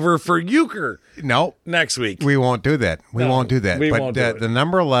Karen over for euchre. No, next week. We won't do that. We won't do that. We but won't do it. The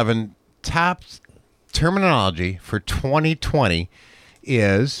number 11 top terminology for 2020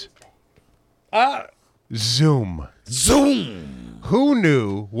 is Zoom. Zoom. Who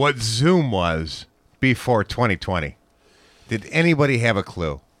knew what Zoom was before 2020? Did anybody have a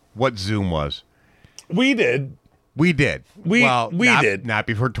clue what Zoom was? We did. We did. We did. Not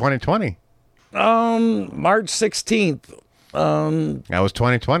before 2020. March 16th. That was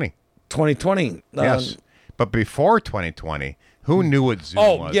 2020. 2020. Yes. But before 2020, who knew what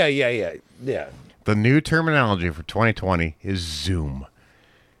Zoom was? Oh, yeah. The new terminology for 2020 is Zoom.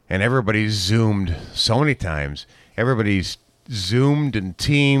 And everybody's Zoomed so many times. Everybody's Zoomed and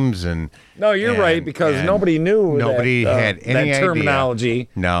Teams and... No, you're right, because nobody knew nobody had any that terminology.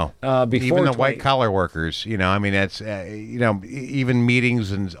 Idea. No. Before even the white-collar workers, that's, even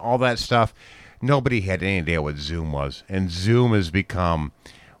meetings and all that stuff, nobody had any idea what Zoom was. And Zoom has become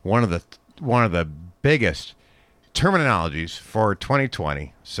one of the biggest terminologies for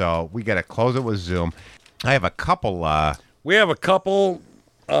 2020. So we got to close it with Zoom. I have a couple. We have a couple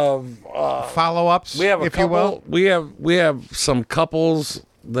of follow-ups. We have if you will. We have some couples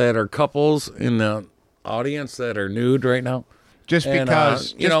that are couples in the audience that are nude right now. Just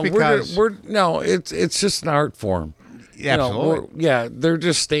because it's just an art form. Yeah, absolutely. They're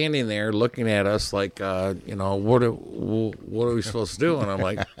just standing there looking at us like, what are we supposed to do? And I'm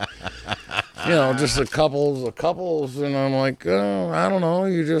like, just a couples, and I'm like, oh, I don't know,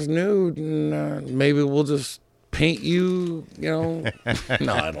 you're just nude, and maybe we'll just paint you, No,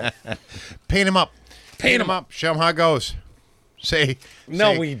 I don't. Paint him up. Paint him up. Show him how it goes.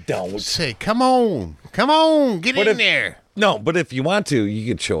 We don't. Say, come on, get in there. No, but if you want to,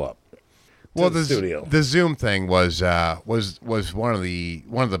 you could show up. Well, the studio. The Zoom thing was one of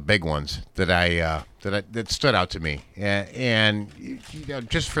the big ones that stood out to me, and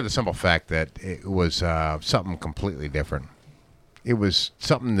just for the simple fact that it was something completely different. It was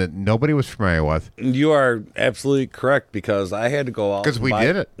something that nobody was familiar with. You are absolutely correct, because I had to go out because we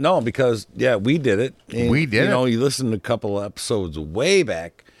did it. No, because we did it. And, we did it. You listen to a couple of episodes way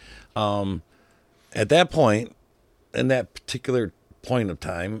back. At that point, in that particular point of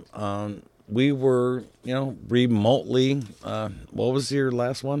time, we were, remotely. What was your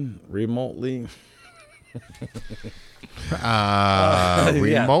last one? Remotely.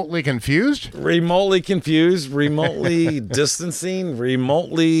 Remotely confused. Remotely confused. Remotely distancing.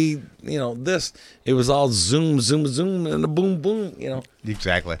 Remotely, this. It was all zoom, and a boom, boom.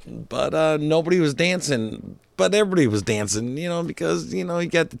 Exactly. But nobody was dancing. But everybody was dancing, because you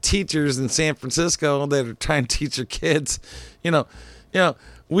got the teachers in San Francisco that are trying to teach their kids,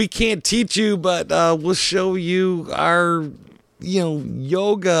 we can't teach you, but we'll show you our,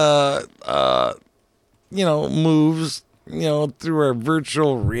 yoga, moves, through our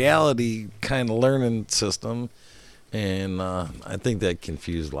virtual reality kind of learning system. And I think that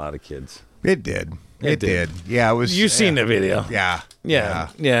confused a lot of kids. It did. It did. Yeah, it was. You've seen the video. Yeah.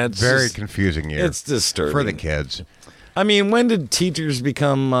 It's very just, confusing year. It's disturbing for the kids. I mean, when did teachers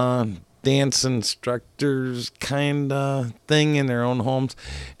become dance instructors kind of thing in their own homes?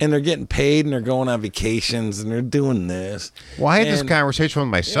 And they're getting paid, and they're going on vacations, and they're doing this. Well, I had this conversation with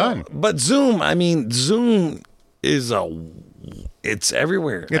my son. But Zoom is it's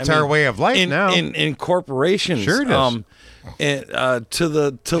everywhere. It's our way of life now. In corporations. Sure it is.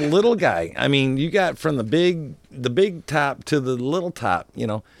 To little guy. I mean, you got from the big top to the little top,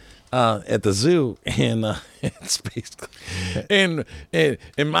 at the zoo, and it's basically, and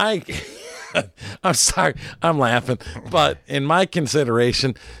in my, I'm sorry, I'm laughing, but in my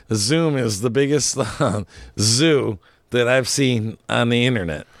consideration, Zoom is the biggest zoo that I've seen on the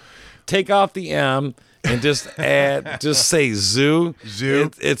internet. Take off the M and just say zoo.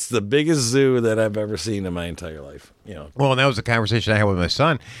 Zoo. It's the biggest zoo that I've ever seen in my entire life. Well, and that was the conversation I had with my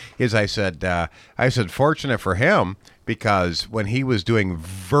son. I said, fortunate for him, because when he was doing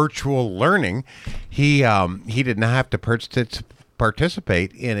virtual learning, he did not have to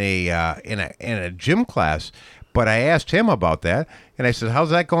participate in a gym class. But I asked him about that, and I said, "How's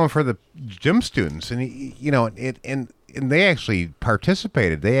that going for the gym students?" And and they actually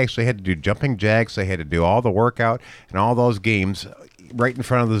participated. They actually had to do jumping jacks. They had to do all the workout and all those games right in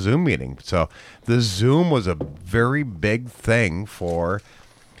front of the Zoom meeting. So the Zoom was a very big thing for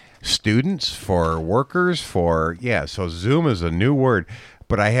students, for workers, so Zoom is a new word.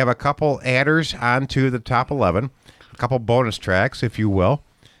 But I have a couple adders onto the top 11, a couple bonus tracks, if you will,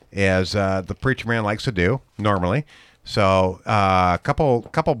 as the Preacher Man likes to do normally. So a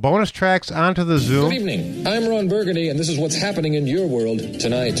couple bonus tracks onto the Zoom. Good evening. I'm Ron Burgundy, and this is what's happening in your world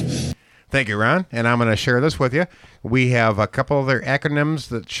tonight. Thank you, Ron. And I'm going to share this with you. We have a couple other acronyms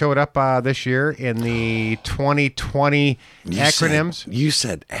that showed up this year in the 2020 acronyms. You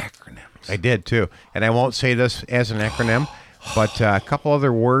said acronyms. I did, too. And I won't say this as an acronym, but a couple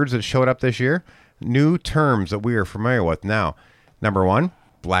other words that showed up this year. New terms that we are familiar with now. Number 1,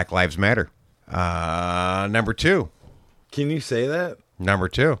 Black Lives Matter. Number 2. Can you say that? Number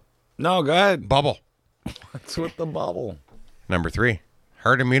 2. No, go ahead. Bubble. What's with the bubble? Number 3,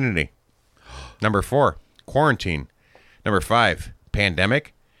 herd immunity. Number 4, quarantine. Number 5,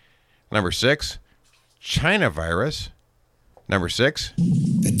 pandemic. Number 6, China virus. Number 6.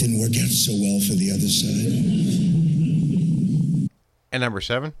 That didn't work out so well for the other side. And number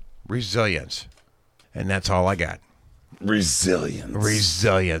 7, resilience. And that's all I got.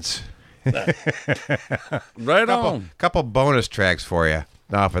 Resilience. Right on. Couple bonus tracks for you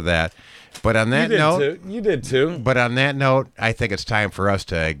off of that. But on that note, You did too. But on that note, I think it's time for us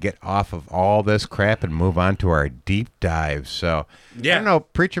to get off of all this crap and move on to our deep dive. So, Yeah. I don't know,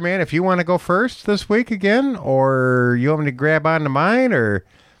 Preacher Man, if you want to go first this week again, or you want me to grab onto mine, or...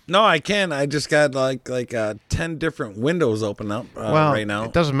 No, I can. I just got like 10 different windows open up right now.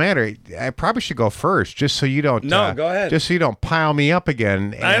 It doesn't matter. I probably should go first, just so you don't... No, go ahead. Just so you don't pile me up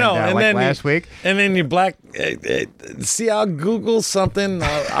again. I know. And like last week. And then you see, I'll Google something.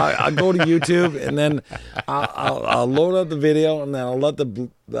 I'll go to YouTube, and then I'll load up the video, and then I'll let the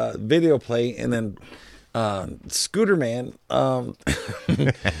video play, and then Scooter Man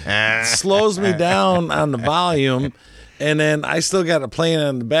slows me down on the volume. And then I still got it playing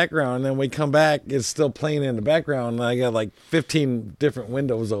in the background. And then we come back, it's still playing in the background. And I got like 15 different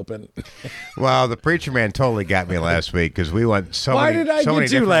windows open. Well, the Preacher Man totally got me last week because we went so Why many. did I so many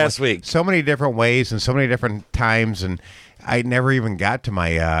get you different last wa- week? So many different ways and so many different times, and I never even got to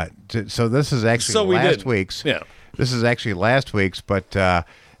my. So this is actually So we last did. week's. Yeah. This is actually last week's, but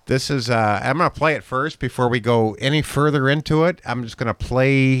this is. I'm going to play it first before we go any further into it. I'm just going to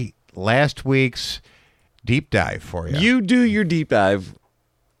play last week's deep dive for you. You do your deep dive,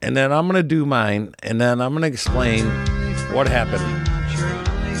 and then I'm going to do mine, and then I'm going to explain what happened.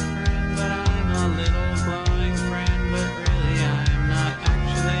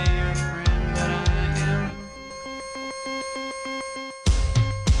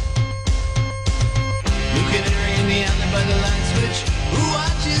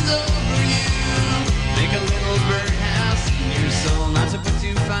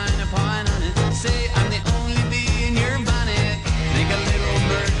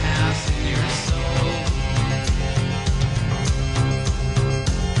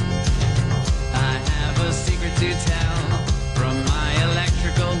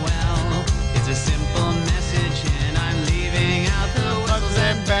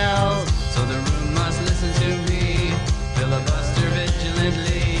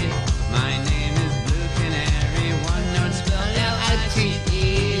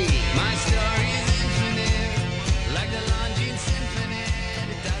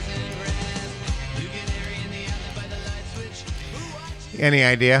 Any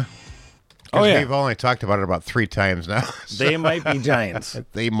idea? Oh, yeah. We've only talked about it about 3 times now. They might be giants.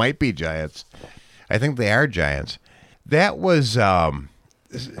 They might be giants. I think they are giants. That was A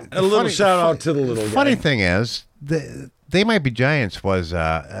little shout out to the little guy. funny thing is, They Might Be Giants was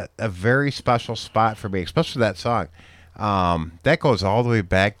a very special spot for me, especially that song. That goes all the way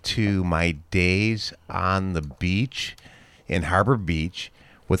back to my days on the beach in Harbor Beach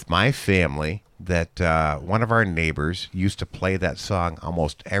with my family. That one of our neighbors used to play that song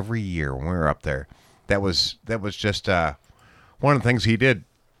almost every year when we were up there. That was just one of the things he did.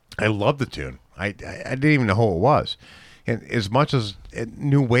 I loved the tune. I didn't even know who it was. And as much as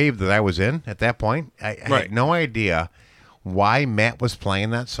new wave that I was in at that point, I had no idea why Matt was playing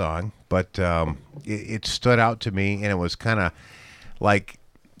that song, but it stood out to me, and it was kind of like,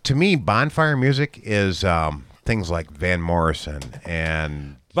 to me, bonfire music is things like Van Morrison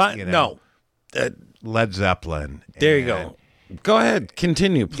and Led Zeppelin. There you go. Go ahead.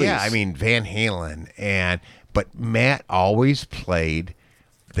 Continue, please. Yeah, I mean, Van Halen. But Matt always played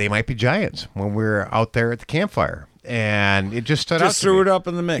They Might Be Giants when we were out there at the campfire. and it just stood out. Just threw it up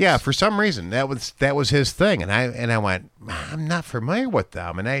in the mix. Yeah, for some reason that was his thing, and I went, I'm not familiar with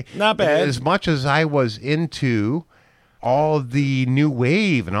them, and Not bad. As much as I was into all the new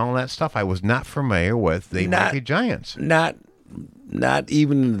wave and all that stuff, I was not familiar with They Might Be Giants. Not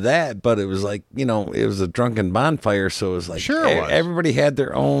even that, but it was like, it was a drunken bonfire, so it was like Sure it was. everybody had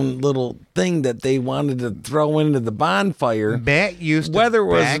their own little thing that they wanted to throw into the bonfire. Matt used to whether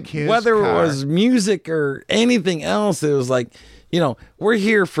back it his was car. music or anything else, it was like, we're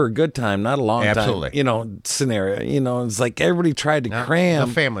here for a good time, not a long Absolutely. time, scenario. It's like everybody tried to cram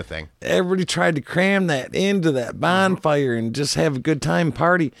the family thing. Everybody tried to cram that into that bonfire and just have a good time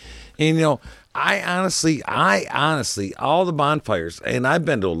party. And, I honestly, all the bonfires, and I've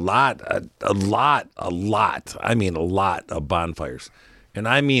been to a lot. I mean, a lot of bonfires. And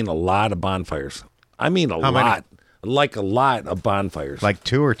I mean a lot of bonfires. I mean How lot. many? Like a lot of bonfires. Like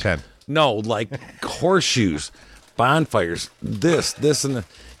 2 or 10. No, like horseshoes, bonfires, this, and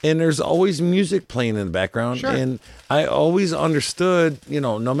there's always music playing in the background. Sure. And I always understood,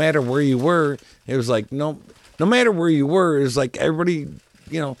 no matter where you were, it was like, no matter where you were, it was like everybody,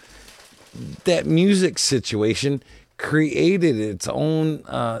 that music situation created its own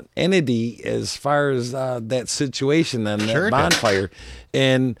entity as far as that situation and Sure that it did. bonfire.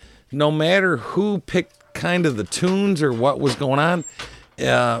 And no matter who picked kind of the tunes or what was going on,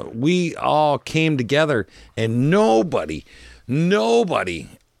 we all came together, and nobody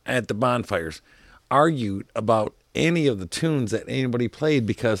at the bonfires argued about any of the tunes that anybody played,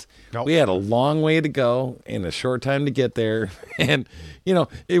 because Nope. we had a long way to go and a short time to get there. And,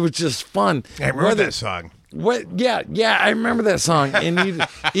 it was just fun. I remember that song. Yeah, I remember that song. And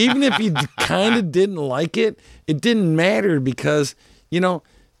even if you kind of didn't like it, it didn't matter, because, you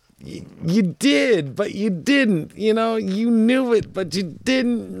did, but you didn't. You knew it, but you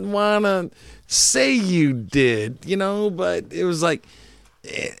didn't want to say you did, but it was like,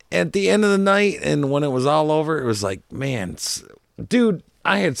 at the end of the night, and when it was all over, it was like, man, dude,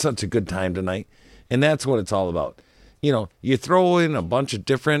 I had such a good time tonight. And that's what it's all about. You throw in a bunch of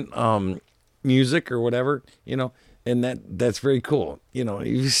different music or whatever, and that's very cool.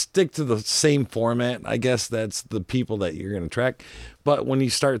 You stick to the same format, I guess that's the people that you're going to attract. But when you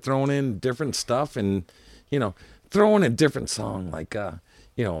start throwing in different stuff and, throwing a different song like,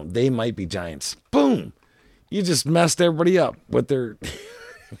 They Might Be Giants, boom, you just messed everybody up with their,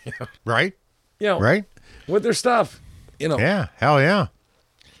 Right? right? With their stuff, Yeah, hell yeah.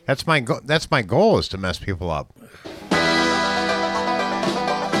 That's my goal, is to mess people up.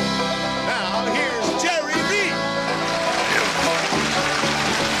 Now here's Jerry Reed.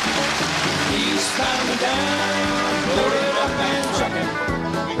 Eastbound and down, loaded up and trucking.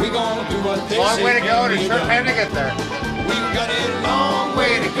 We gonna do what they Long say way to go, can and a be short done. time to get there. We've got a long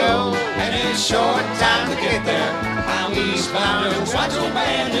way to go and a short time to get there. I'm eastbound and watch old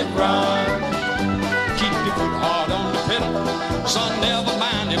bandit run. Keep your foot hard on the pedal, son, never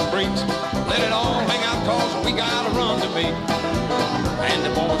mind them brakes. Let it all hang out, cause we got a run to make. And the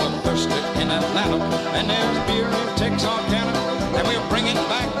boys are thirsty in Atlanta, and there's beer in Texarkana, and we'll bring it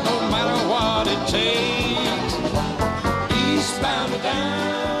back no matter what it takes. Eastbound and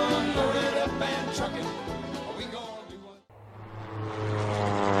down, loaded up and trucking. We gonna do what?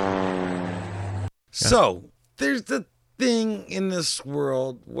 So there's the thing in this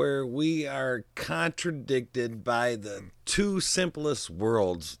world where we are contradicted by the two simplest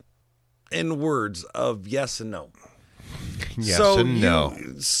words of yes and no. Yes so and no.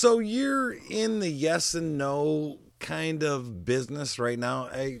 So you're in the yes and no kind of business right now.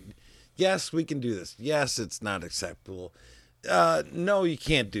 Yes, we can do this. Yes, it's not acceptable. No, you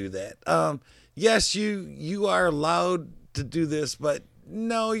can't do that. Yes, you are allowed to do this, but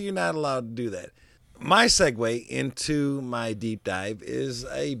no, you're not allowed to do that. My segue into my deep dive is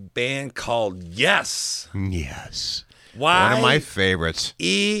a band called Yes. Yes. Why? One of my favorites.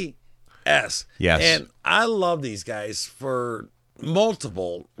 E-S. Yes. And I love these guys for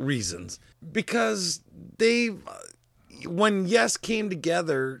multiple reasons, because when Yes came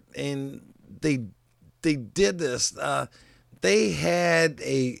together and they did this, they had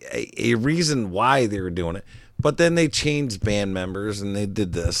a reason why they were doing it. But then they changed band members and they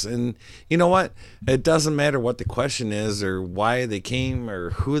did this. And you know what? It doesn't matter what the question is or why they came or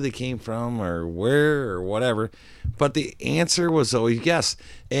who they came from or where or whatever. But the answer was always yes.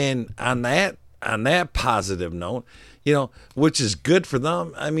 And on that positive note, which is good for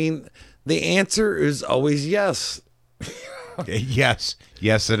them. I mean, the answer is always yes. Yes.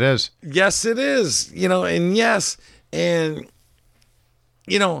 Yes, it is. Yes, it is. And yes. And,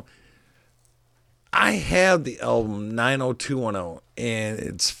 I have the album 90210, and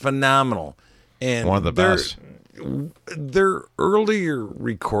it's phenomenal. And One of the best. their earlier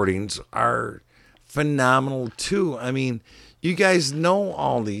recordings are phenomenal too. I mean, you guys know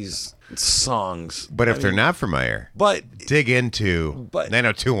all these songs. But if they're not familiar, But dig into But-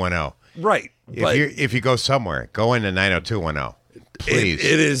 90210. right. But If you go somewhere, go into 90210. Please.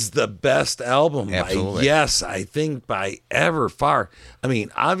 it is the best album Absolutely. by Yes, I think by ever far. I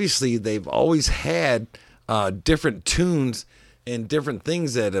mean, obviously they've always had different tunes and different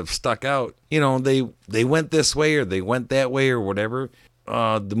things that have stuck out. You know, they went this way or they went that way or whatever.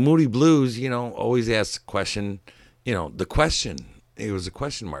 The Moody Blues, you know, always asks the question, you know, the question. It was a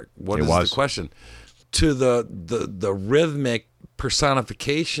question mark. What It is was. the question? To the rhythmic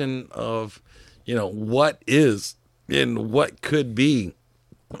personification of, you know, what is and what could be.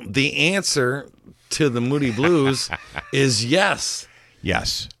 The answer to the Moody Blues is yes.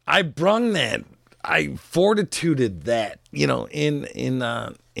 Yes. I brung that. I fortituded that, you know, in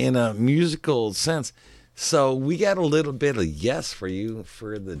a musical sense. So we got a little bit of yes for you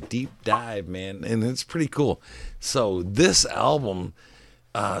for the deep dive, man, and it's pretty cool. So this album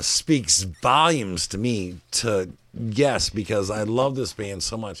speaks volumes to me to Yes, because I love this band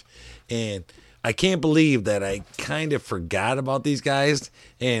so much, and I can't believe that I kind of forgot about these guys,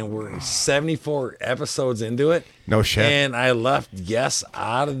 and we're 74 episodes into it. No shit. And I left Yes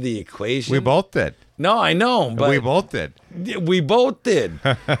out of the equation. We both did. No, I know, but We both did. We both did.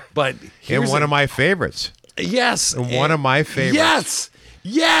 But And here's one of my favorites. yes, One of my favorites.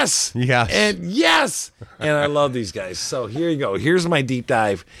 Yes. Yes. And yes. And I love these guys. So here you go. Here's my deep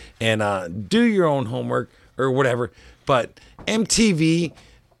dive. And do your own homework or whatever. But MTV,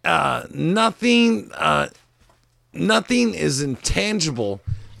 nothing is intangible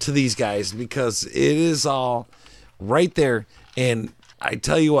to these guys because it is all right there. And I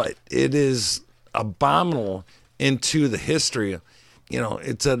tell you what, it is abominable into the history. You know,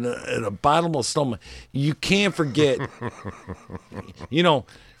 it's an abominable snowman. You can't forget. you know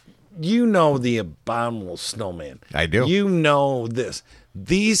the abominable snowman. I do. You know this.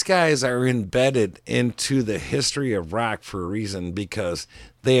 These guys are embedded into the history of rock for a reason because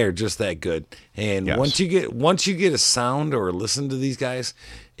they are just that good. And Yes. once you get a sound or listen to these guys,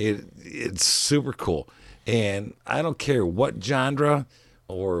 it's super cool. And I don't care what genre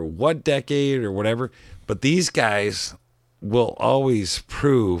or what decade or whatever, but these guys will always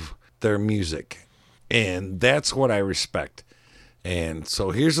prove their music. And that's what I respect. And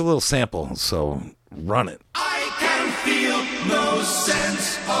so here's a little sample. So run it. I can feel no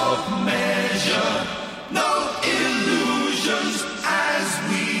sense of measure, no illusions as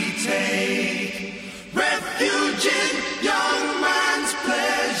we take refuge in young man's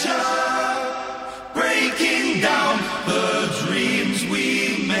pleasure, breaking down the dreams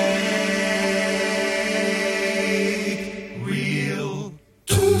we make real.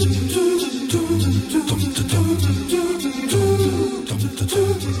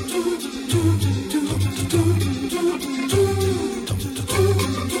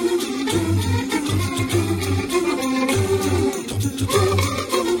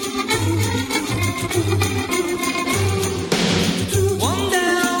 One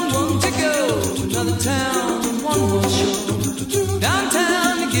down, one to go to another town, and one more show.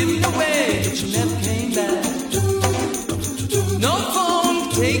 Downtown, you give me away, but you never came back. No phone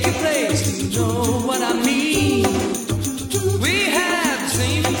to take your place, you know what I mean. We have the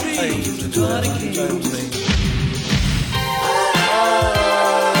same dreams, but it came.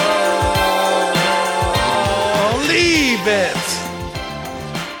 Leave it.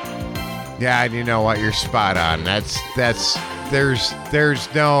 Yeah, and you know what? You're spot on. There's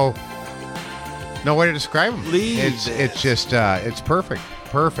no way to describe them. Leave It's it. just it's perfect.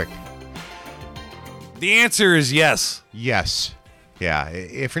 Perfect. The answer is yes. Yes. Yeah.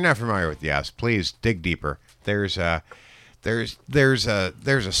 If you're not familiar with Yes, please dig deeper. There's a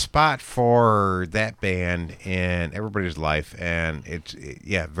spot for that band in everybody's life, and it's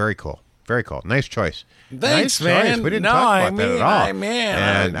very cool. Very cool. Nice choice. Thanks, Nice choice. man. We didn't talk about that at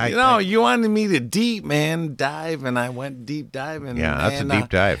all. And You wanted me to dive, and I went deep diving. Yeah, that's a and, deep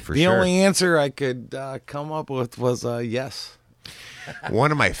dive for the sure. only answer I could come up with was yes.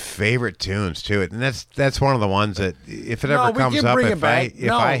 One of my favorite tunes too, and that's one of the ones that if it No, ever we comes can up, bring it if back.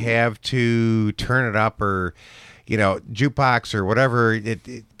 No. I have to turn it up or jukebox or whatever,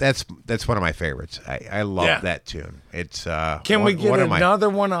 that's one of my favorites. I love Yeah. that tune. It's Can we get one of my- another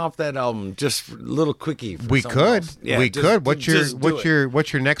one off that album? Just a little quickie. For We someone could. else. Yeah, we just- could. What's just do it.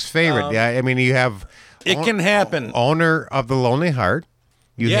 what's your next favorite? Yeah, I mean you have It can happen. Owner of the Lonely Heart.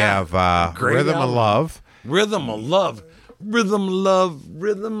 You Yeah. have Great Rhythm of album. Love. Rhythm of Love. Rhythm of Love.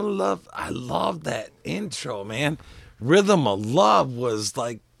 Rhythm of Love. I love that intro, man. Rhythm of Love was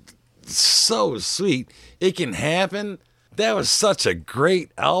like so sweet. It Can Happen. That was such a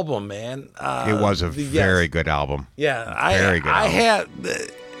great album, man. It was a very good album. Yeah, Very good I album.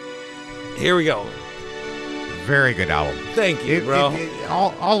 had. Here we go. Very good album. Thank you, bro.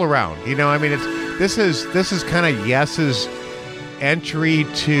 All around. You know, I mean, this is kind of Yes's entry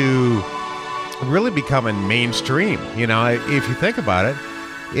to really becoming mainstream. You know, if you think about it,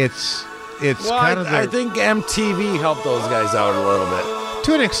 it's kind of. I think MTV helped those guys out a little bit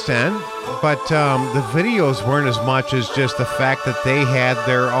to an extent, but the videos weren't as much as just the fact that they had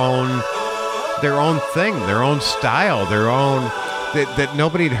their own thing, their own style, their own that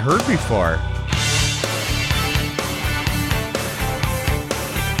nobody had heard before.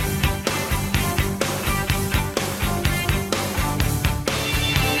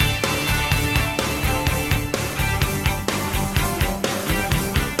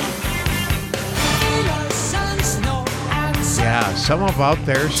 Yeah, some about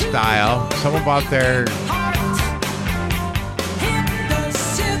their style, some about their...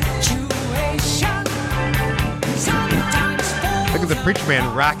 Look at the preacher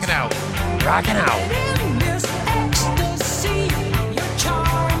man rocking out.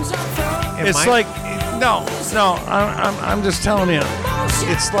 It's like, I'm just telling you,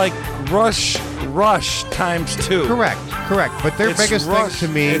 it's like Rush times 2. Correct. But their biggest thing to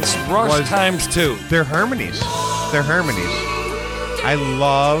me it's Rush was times 2. Their harmonies. I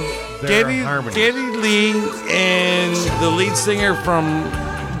love their harmonies. Geddy Lee and the lead singer from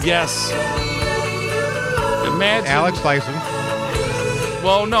Yes. Imagine Alex Lifeson.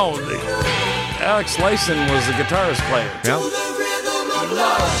 Well, no, Alex Lifeson was the guitarist player. Yeah.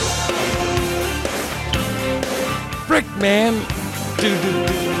 Frick, man.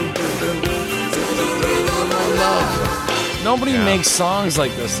 Nobody makes songs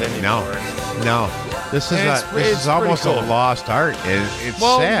like this anymore. No. This is almost cool. a lost art. It's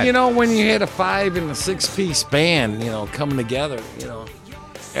well, sad. you know, when you had a 5 and a 6-piece band, you know, coming together, you know,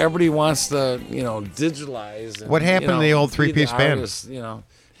 everybody wants to, you know, digitalize. And, what happened to the old 3-piece band? Artist, you know,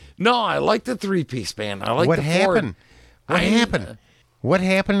 no, I like the 3-piece band. I like what the happened. What happened? What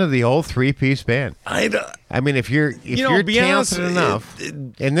happened to the old 3-piece band? I mean, if you're talented enough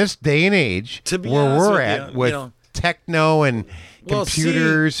in this day and age, where we're at with techno and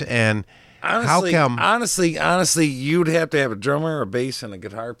computers and. Honestly, how come? Honestly, you'd have to have a drummer, a bass, and a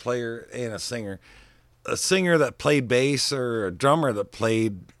guitar player, and a singer. A singer that played bass, or a drummer that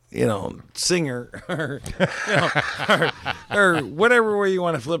played, you know, singer, or, you know, or whatever way you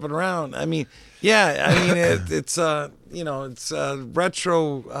want to flip it around. I mean, yeah, I mean, it's you know, it's a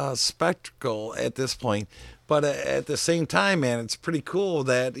retro spectacle at this point, but at the same time, man, it's pretty cool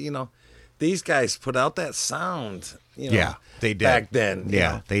that, you know, these guys put out that sound. You know, yeah, they did back then.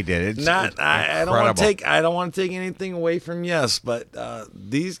 Yeah, they did. It's I don't want to take. I don't want to take anything away from Yes, but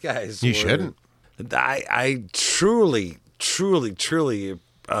these guys. You shouldn't. I truly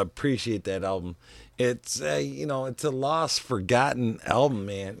appreciate that album. It's you know, it's a lost, forgotten album,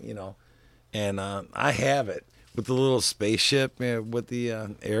 man. You know, and I have it with the little spaceship with the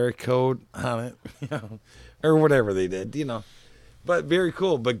error code on it, you know, or whatever they did. You know. But very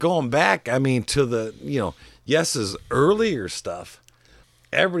cool. But going back, I mean, to the, you know, Yes's earlier stuff,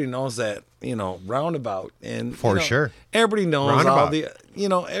 everybody knows that, you know, Roundabout. And for sure. Everybody knows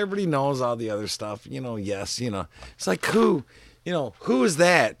everybody knows all the other stuff, you know, Yes, you know. It's like, who is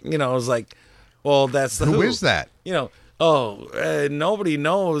that? You know, it's like, well, that's the Who. Who is that? You know, nobody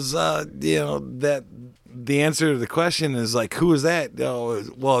knows, you know, that the answer to the question is like, who is that? Oh,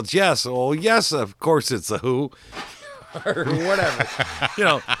 well, it's Yes. Well, yes, of course it's the Who. Or whatever, you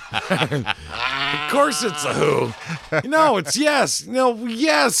know. Of course, it's a Who. No, it's Yes. You know,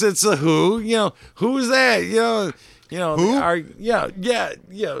 yes, it's a Who. You know, who's that? You know. Who? Yeah.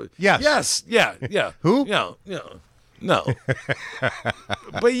 Yes. Yeah. Who? No.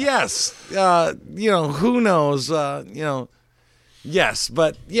 But yes, you know, who knows? You know. Yes,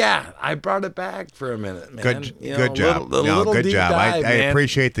 but yeah, I brought it back for a minute, man. Good job. Good job. I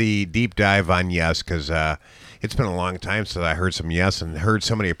appreciate the deep dive on Yes, because it's been a long time since I heard some Yes and heard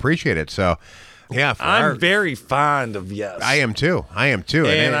somebody appreciate it. So, yeah, I'm very fond of Yes. I am too.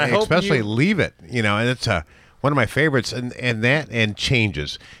 And I hope especially Leave It. You know, and it's one of my favorites. And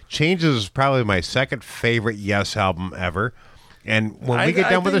Changes. Changes is probably my second favorite Yes album ever. And when we get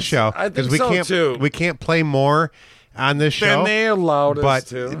done with the show, because we can't play more on this show. Then they allowed us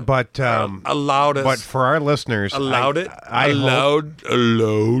to. But allowed us. But for our listeners, allowed it. I hope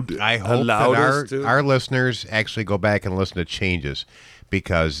allowed that our listeners actually go back and listen to Changes,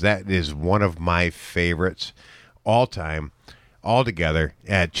 because that is one of my favorites all time. altogether.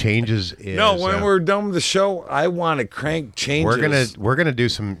 Changes is No, when we're done with the show, I want to crank changes. we're gonna do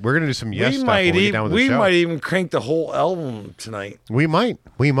some yes we stuff might when we get even done with the show. might even crank the whole album tonight. We might,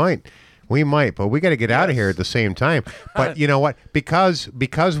 but we got to get out of here at the same time. But you know what? Because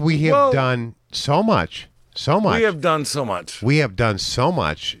we have done so much. We have done so much. We have done so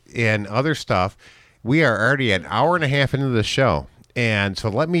much in other stuff. We are already an hour and a half into the show. And so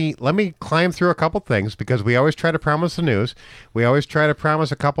let me climb through a couple things, because we always try to promise the news. We always try to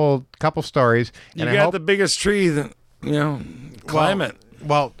promise a couple stories. You and got the biggest tree, that, climate.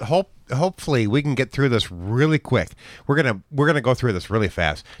 Well, hopefully we can get through this really quick. We're gonna go through this really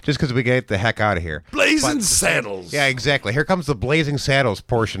fast, just because we get the heck out of here. Blazing Saddles. Yeah, exactly. Here comes the Blazing Saddles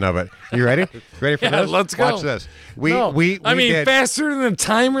portion of it. You ready? Ready for this? Let's go. Watch this. We did, faster than the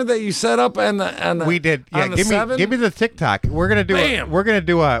timer that you set up and we did. Yeah, give me the TikTok. We're gonna do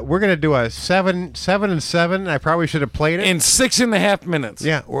a 7 and 7. I probably should have played it in 6.5 minutes.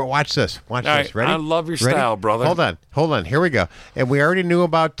 Yeah, watch this. Watch All this. right, Ready? I love your Ready? style, brother. Hold on. Here we go. And we already knew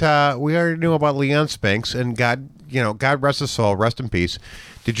about Leon Spinks, and God rest his soul, rest in peace.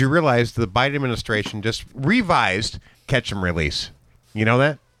 Did you realize the Biden administration just revised catch and release? You know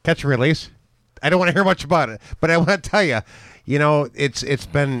that? Catch and release? I don't want to hear much about it, but I want to tell you, it's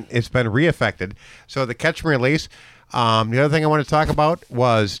been reaffected. So the catch and release. The other thing I want to talk about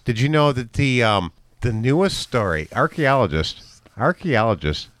was, did you know that the newest story, archaeologists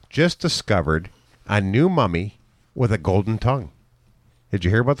just discovered a new mummy with a golden tongue. Did you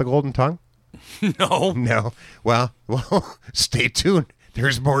hear about the golden tongue? No. Well, stay tuned.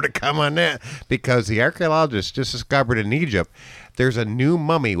 There's more to come on that, because the archaeologists just discovered in Egypt there's a new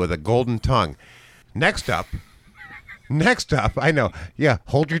mummy with a golden tongue. Next up, I know. Yeah,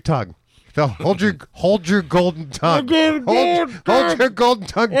 hold your tongue. Phil, hold your golden tongue. Hold your golden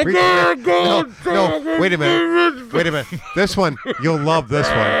tongue. No, wait a minute. This one, you'll love this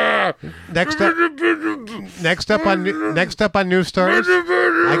one. Next up on news stories,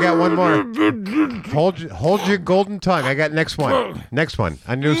 I got one more. Hold your golden tongue. I got next one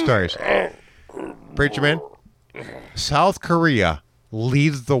on news stories. Preacher man, South Korea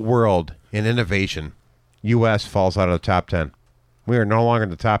leads the world in innovation. U.S. falls out of the top 10. We are no longer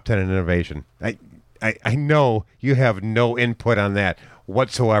in the top 10 in innovation. I know you have no input on that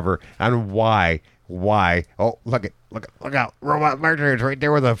whatsoever on why. Oh, look out. Robot Marjorie is right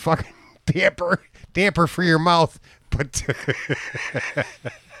there with a fucking damper for your mouth. But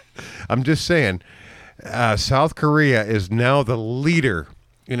I'm just saying, South Korea is now the leader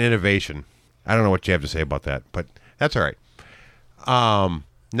in innovation. I don't know what you have to say about that, but that's all right.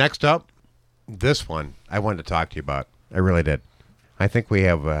 Next up, this one I wanted to talk to you about. I really did. I think we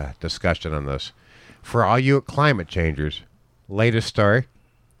have a discussion on this. For all you climate changers, latest story,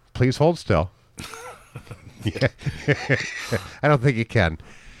 please hold still. Yeah. I don't think you can.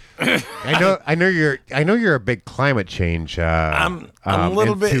 I know you're a big climate change I'm a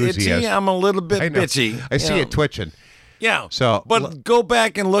little bit itchy. I'm a little bit bitchy. I see it twitching. Yeah. So, but go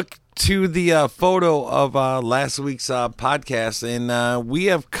back and look to the photo of last week's podcast, and we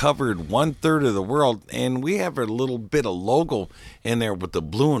have covered 1/3 of the world, and we have a little bit of logo in there with the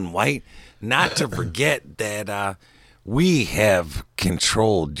blue and white. Not to forget that we have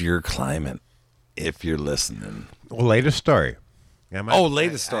controlled your climate. If you're listening, latest story.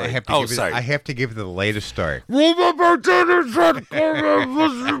 Latest story. I have to give you the latest story.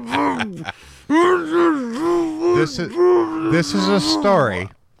 This is a story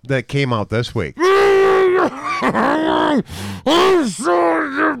that came out this week. For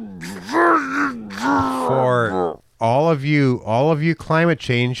all of you climate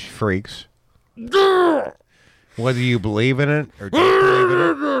change freaks, whether you believe in it or don't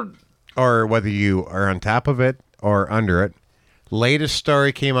believe in it, or whether you are on top of it or under it, latest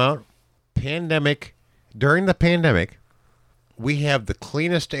story came out. During the pandemic, we have the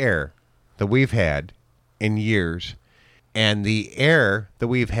cleanest air that we've had in years. And the air that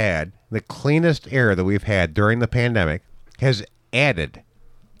we've had, the cleanest air that we've had during the pandemic, has added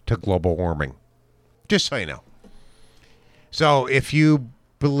to global warming. Just so you know. So if you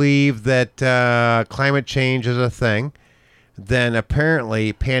believe that climate change is a thing, then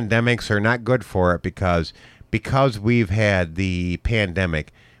apparently pandemics are not good for it, because we've had the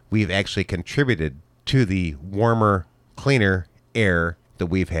pandemic, we've actually contributed to the warmer, cleaner air that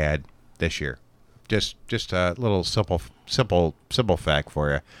we've had this year. Just a little simple fact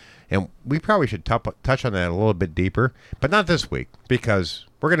for you. And we probably should touch on that a little bit deeper, but not this week, because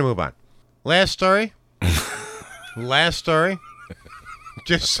we're going to move on. Last story.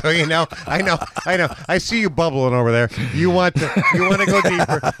 Just so you know, I know. I see you bubbling over there. You want to go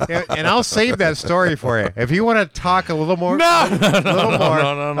deeper, and I'll save that story for you. If you want to talk a little more, No.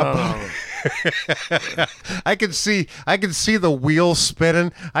 I can see the wheels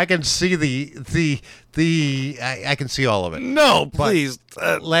spinning. I can see I can see all of it. No, please.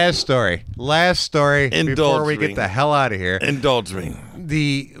 Last story. Before Indulge we me. get the hell out of here. Indulge me.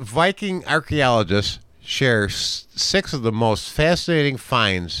 The Viking archaeologists share 6 of the most fascinating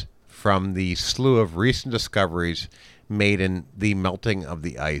finds from the slew of recent discoveries made in the melting of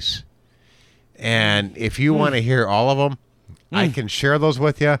the ice. And if you want to hear all of them, I can share those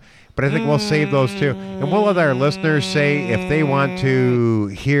with you, but I think we'll save those too. And we'll let our listeners say if they want to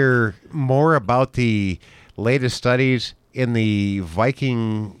hear more about the latest studies in the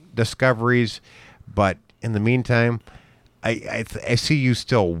Viking discoveries. But in the meantime, I see you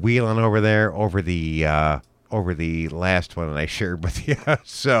still wheeling over there over the last one that I shared with you.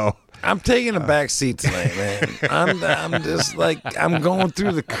 So I'm taking a back seat tonight, man. I'm just like, I'm going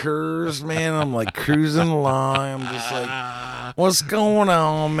through the curves, man. I'm like cruising along. I'm just like, what's going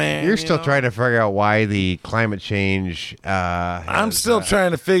on, man? you're still trying to figure out why the climate change. I'm still trying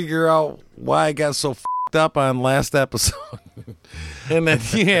to figure out why I got so f***ed up on last episode. And then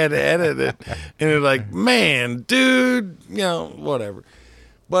you had to edit it. And you're like, man, dude, whatever.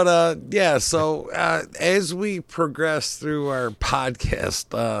 But, yeah, so as we progress through our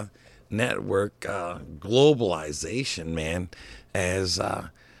podcast network, globalization, man, as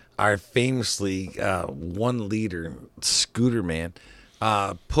our famously one leader, Scooter Man,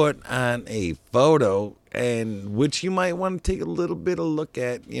 put on a photo, and which you might want to take a little bit of look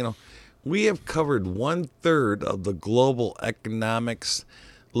at, we have covered 1/3 of the global economics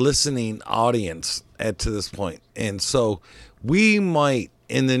listening audience to this point. And so we might,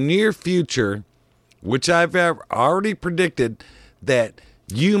 in the near future, which I've already predicted, that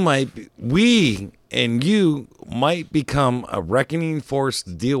we might become a reckoning force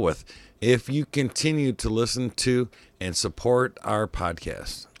to deal with if you continue to listen to and support our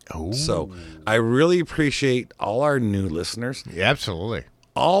podcast. Oh. So I really appreciate all our new listeners. Yeah, absolutely.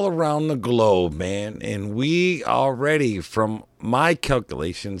 All around the globe, man. And we already, from my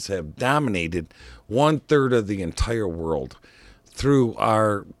calculations, have dominated 1/3 of the entire world through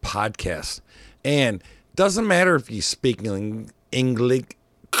our podcast. And doesn't matter if you speak English.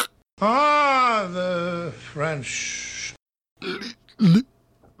 The French.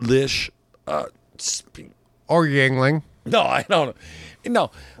 Speak. Or Yangling. No, I don't. No,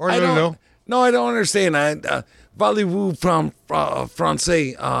 Or I Lulu. don't. No, I don't understand. Parlez-vous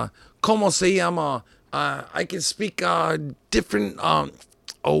français? Comment se llama? I can speak different.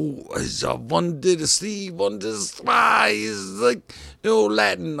 Is one to see, one to spy. Is like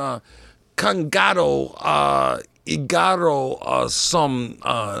Latin. Congado, igaro, some.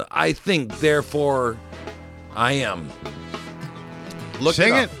 I think, therefore, I am.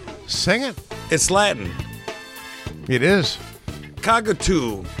 Sing it. Sing it. It's Latin. It is.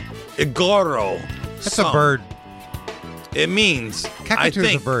 Cagatu, igoro. That's a bird. It means Cockatoo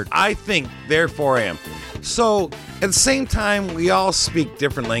is a bird. I think, therefore I am. So at the same time, we all speak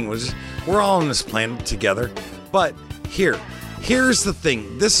different languages. We're all on this planet together. But here's the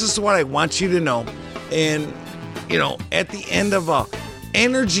thing. This is what I want you to know. And at the end of at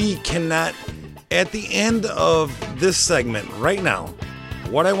the end of this segment right now,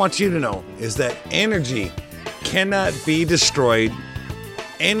 what I want you to know is that energy cannot be destroyed.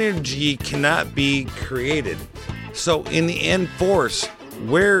 Energy cannot be created. So in the end force,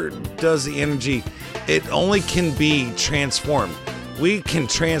 where does the energy? It only can be transformed. We can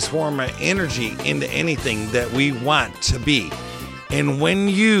transform our energy into anything that we want to be. And when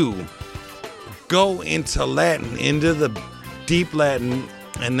you go into Latin, into the deep Latin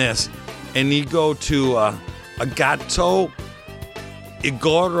and this, and you go to agato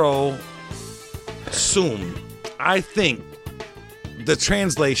igoro sum, I think the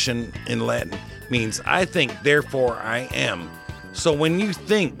translation in Latin means I think, therefore I am. So when you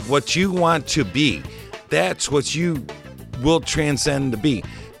think what you want to be, that's what you will transcend to be.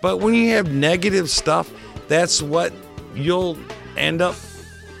 But when you have negative stuff, that's what you'll end up,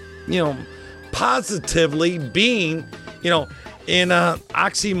 positively being, in a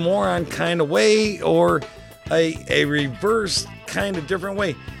oxymoron kind of way, or a reverse kind of different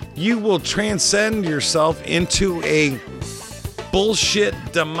way. You will transcend yourself into a bullshit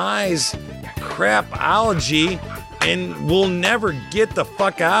demise crapology and will never get the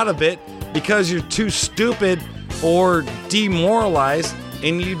fuck out of it because you're too stupid or demoralized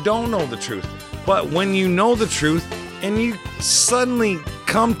and you don't know the truth. But when you know the truth and you suddenly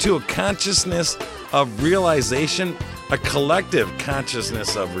come to a consciousness of realization a collective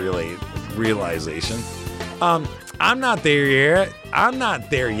consciousness of realization. I'm not there yet. I'm not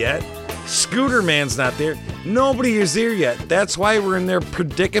there yet. Scooter Man's not there. Nobody is there yet. That's why we're in their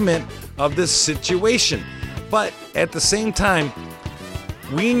predicament of this situation. But at the same time,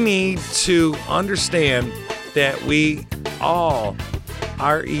 we need to understand that we all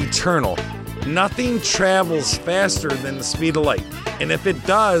are eternal. Nothing travels faster than the speed of light. And if it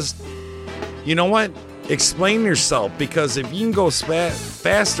does, you know what? Explain yourself, because if you can go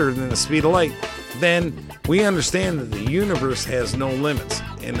faster than the speed of light, then we understand that the universe has no limits.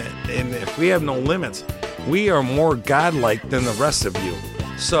 And if we have no limits, we are more godlike than the rest of you.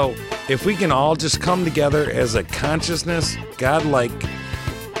 So if we can all just come together as a consciousness, godlike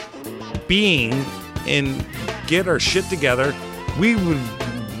being, and get our shit together, we would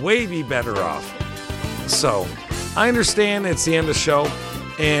way be better off. So I understand it's the end of the show,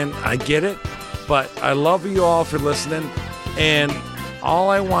 and I get it, but I love you all for listening, and all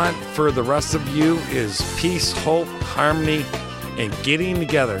I want for the rest of you is peace, hope, harmony, and getting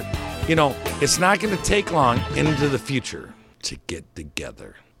together. You know, it's not going to take long into the future to get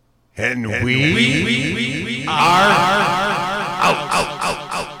together. And we are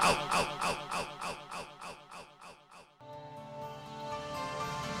out.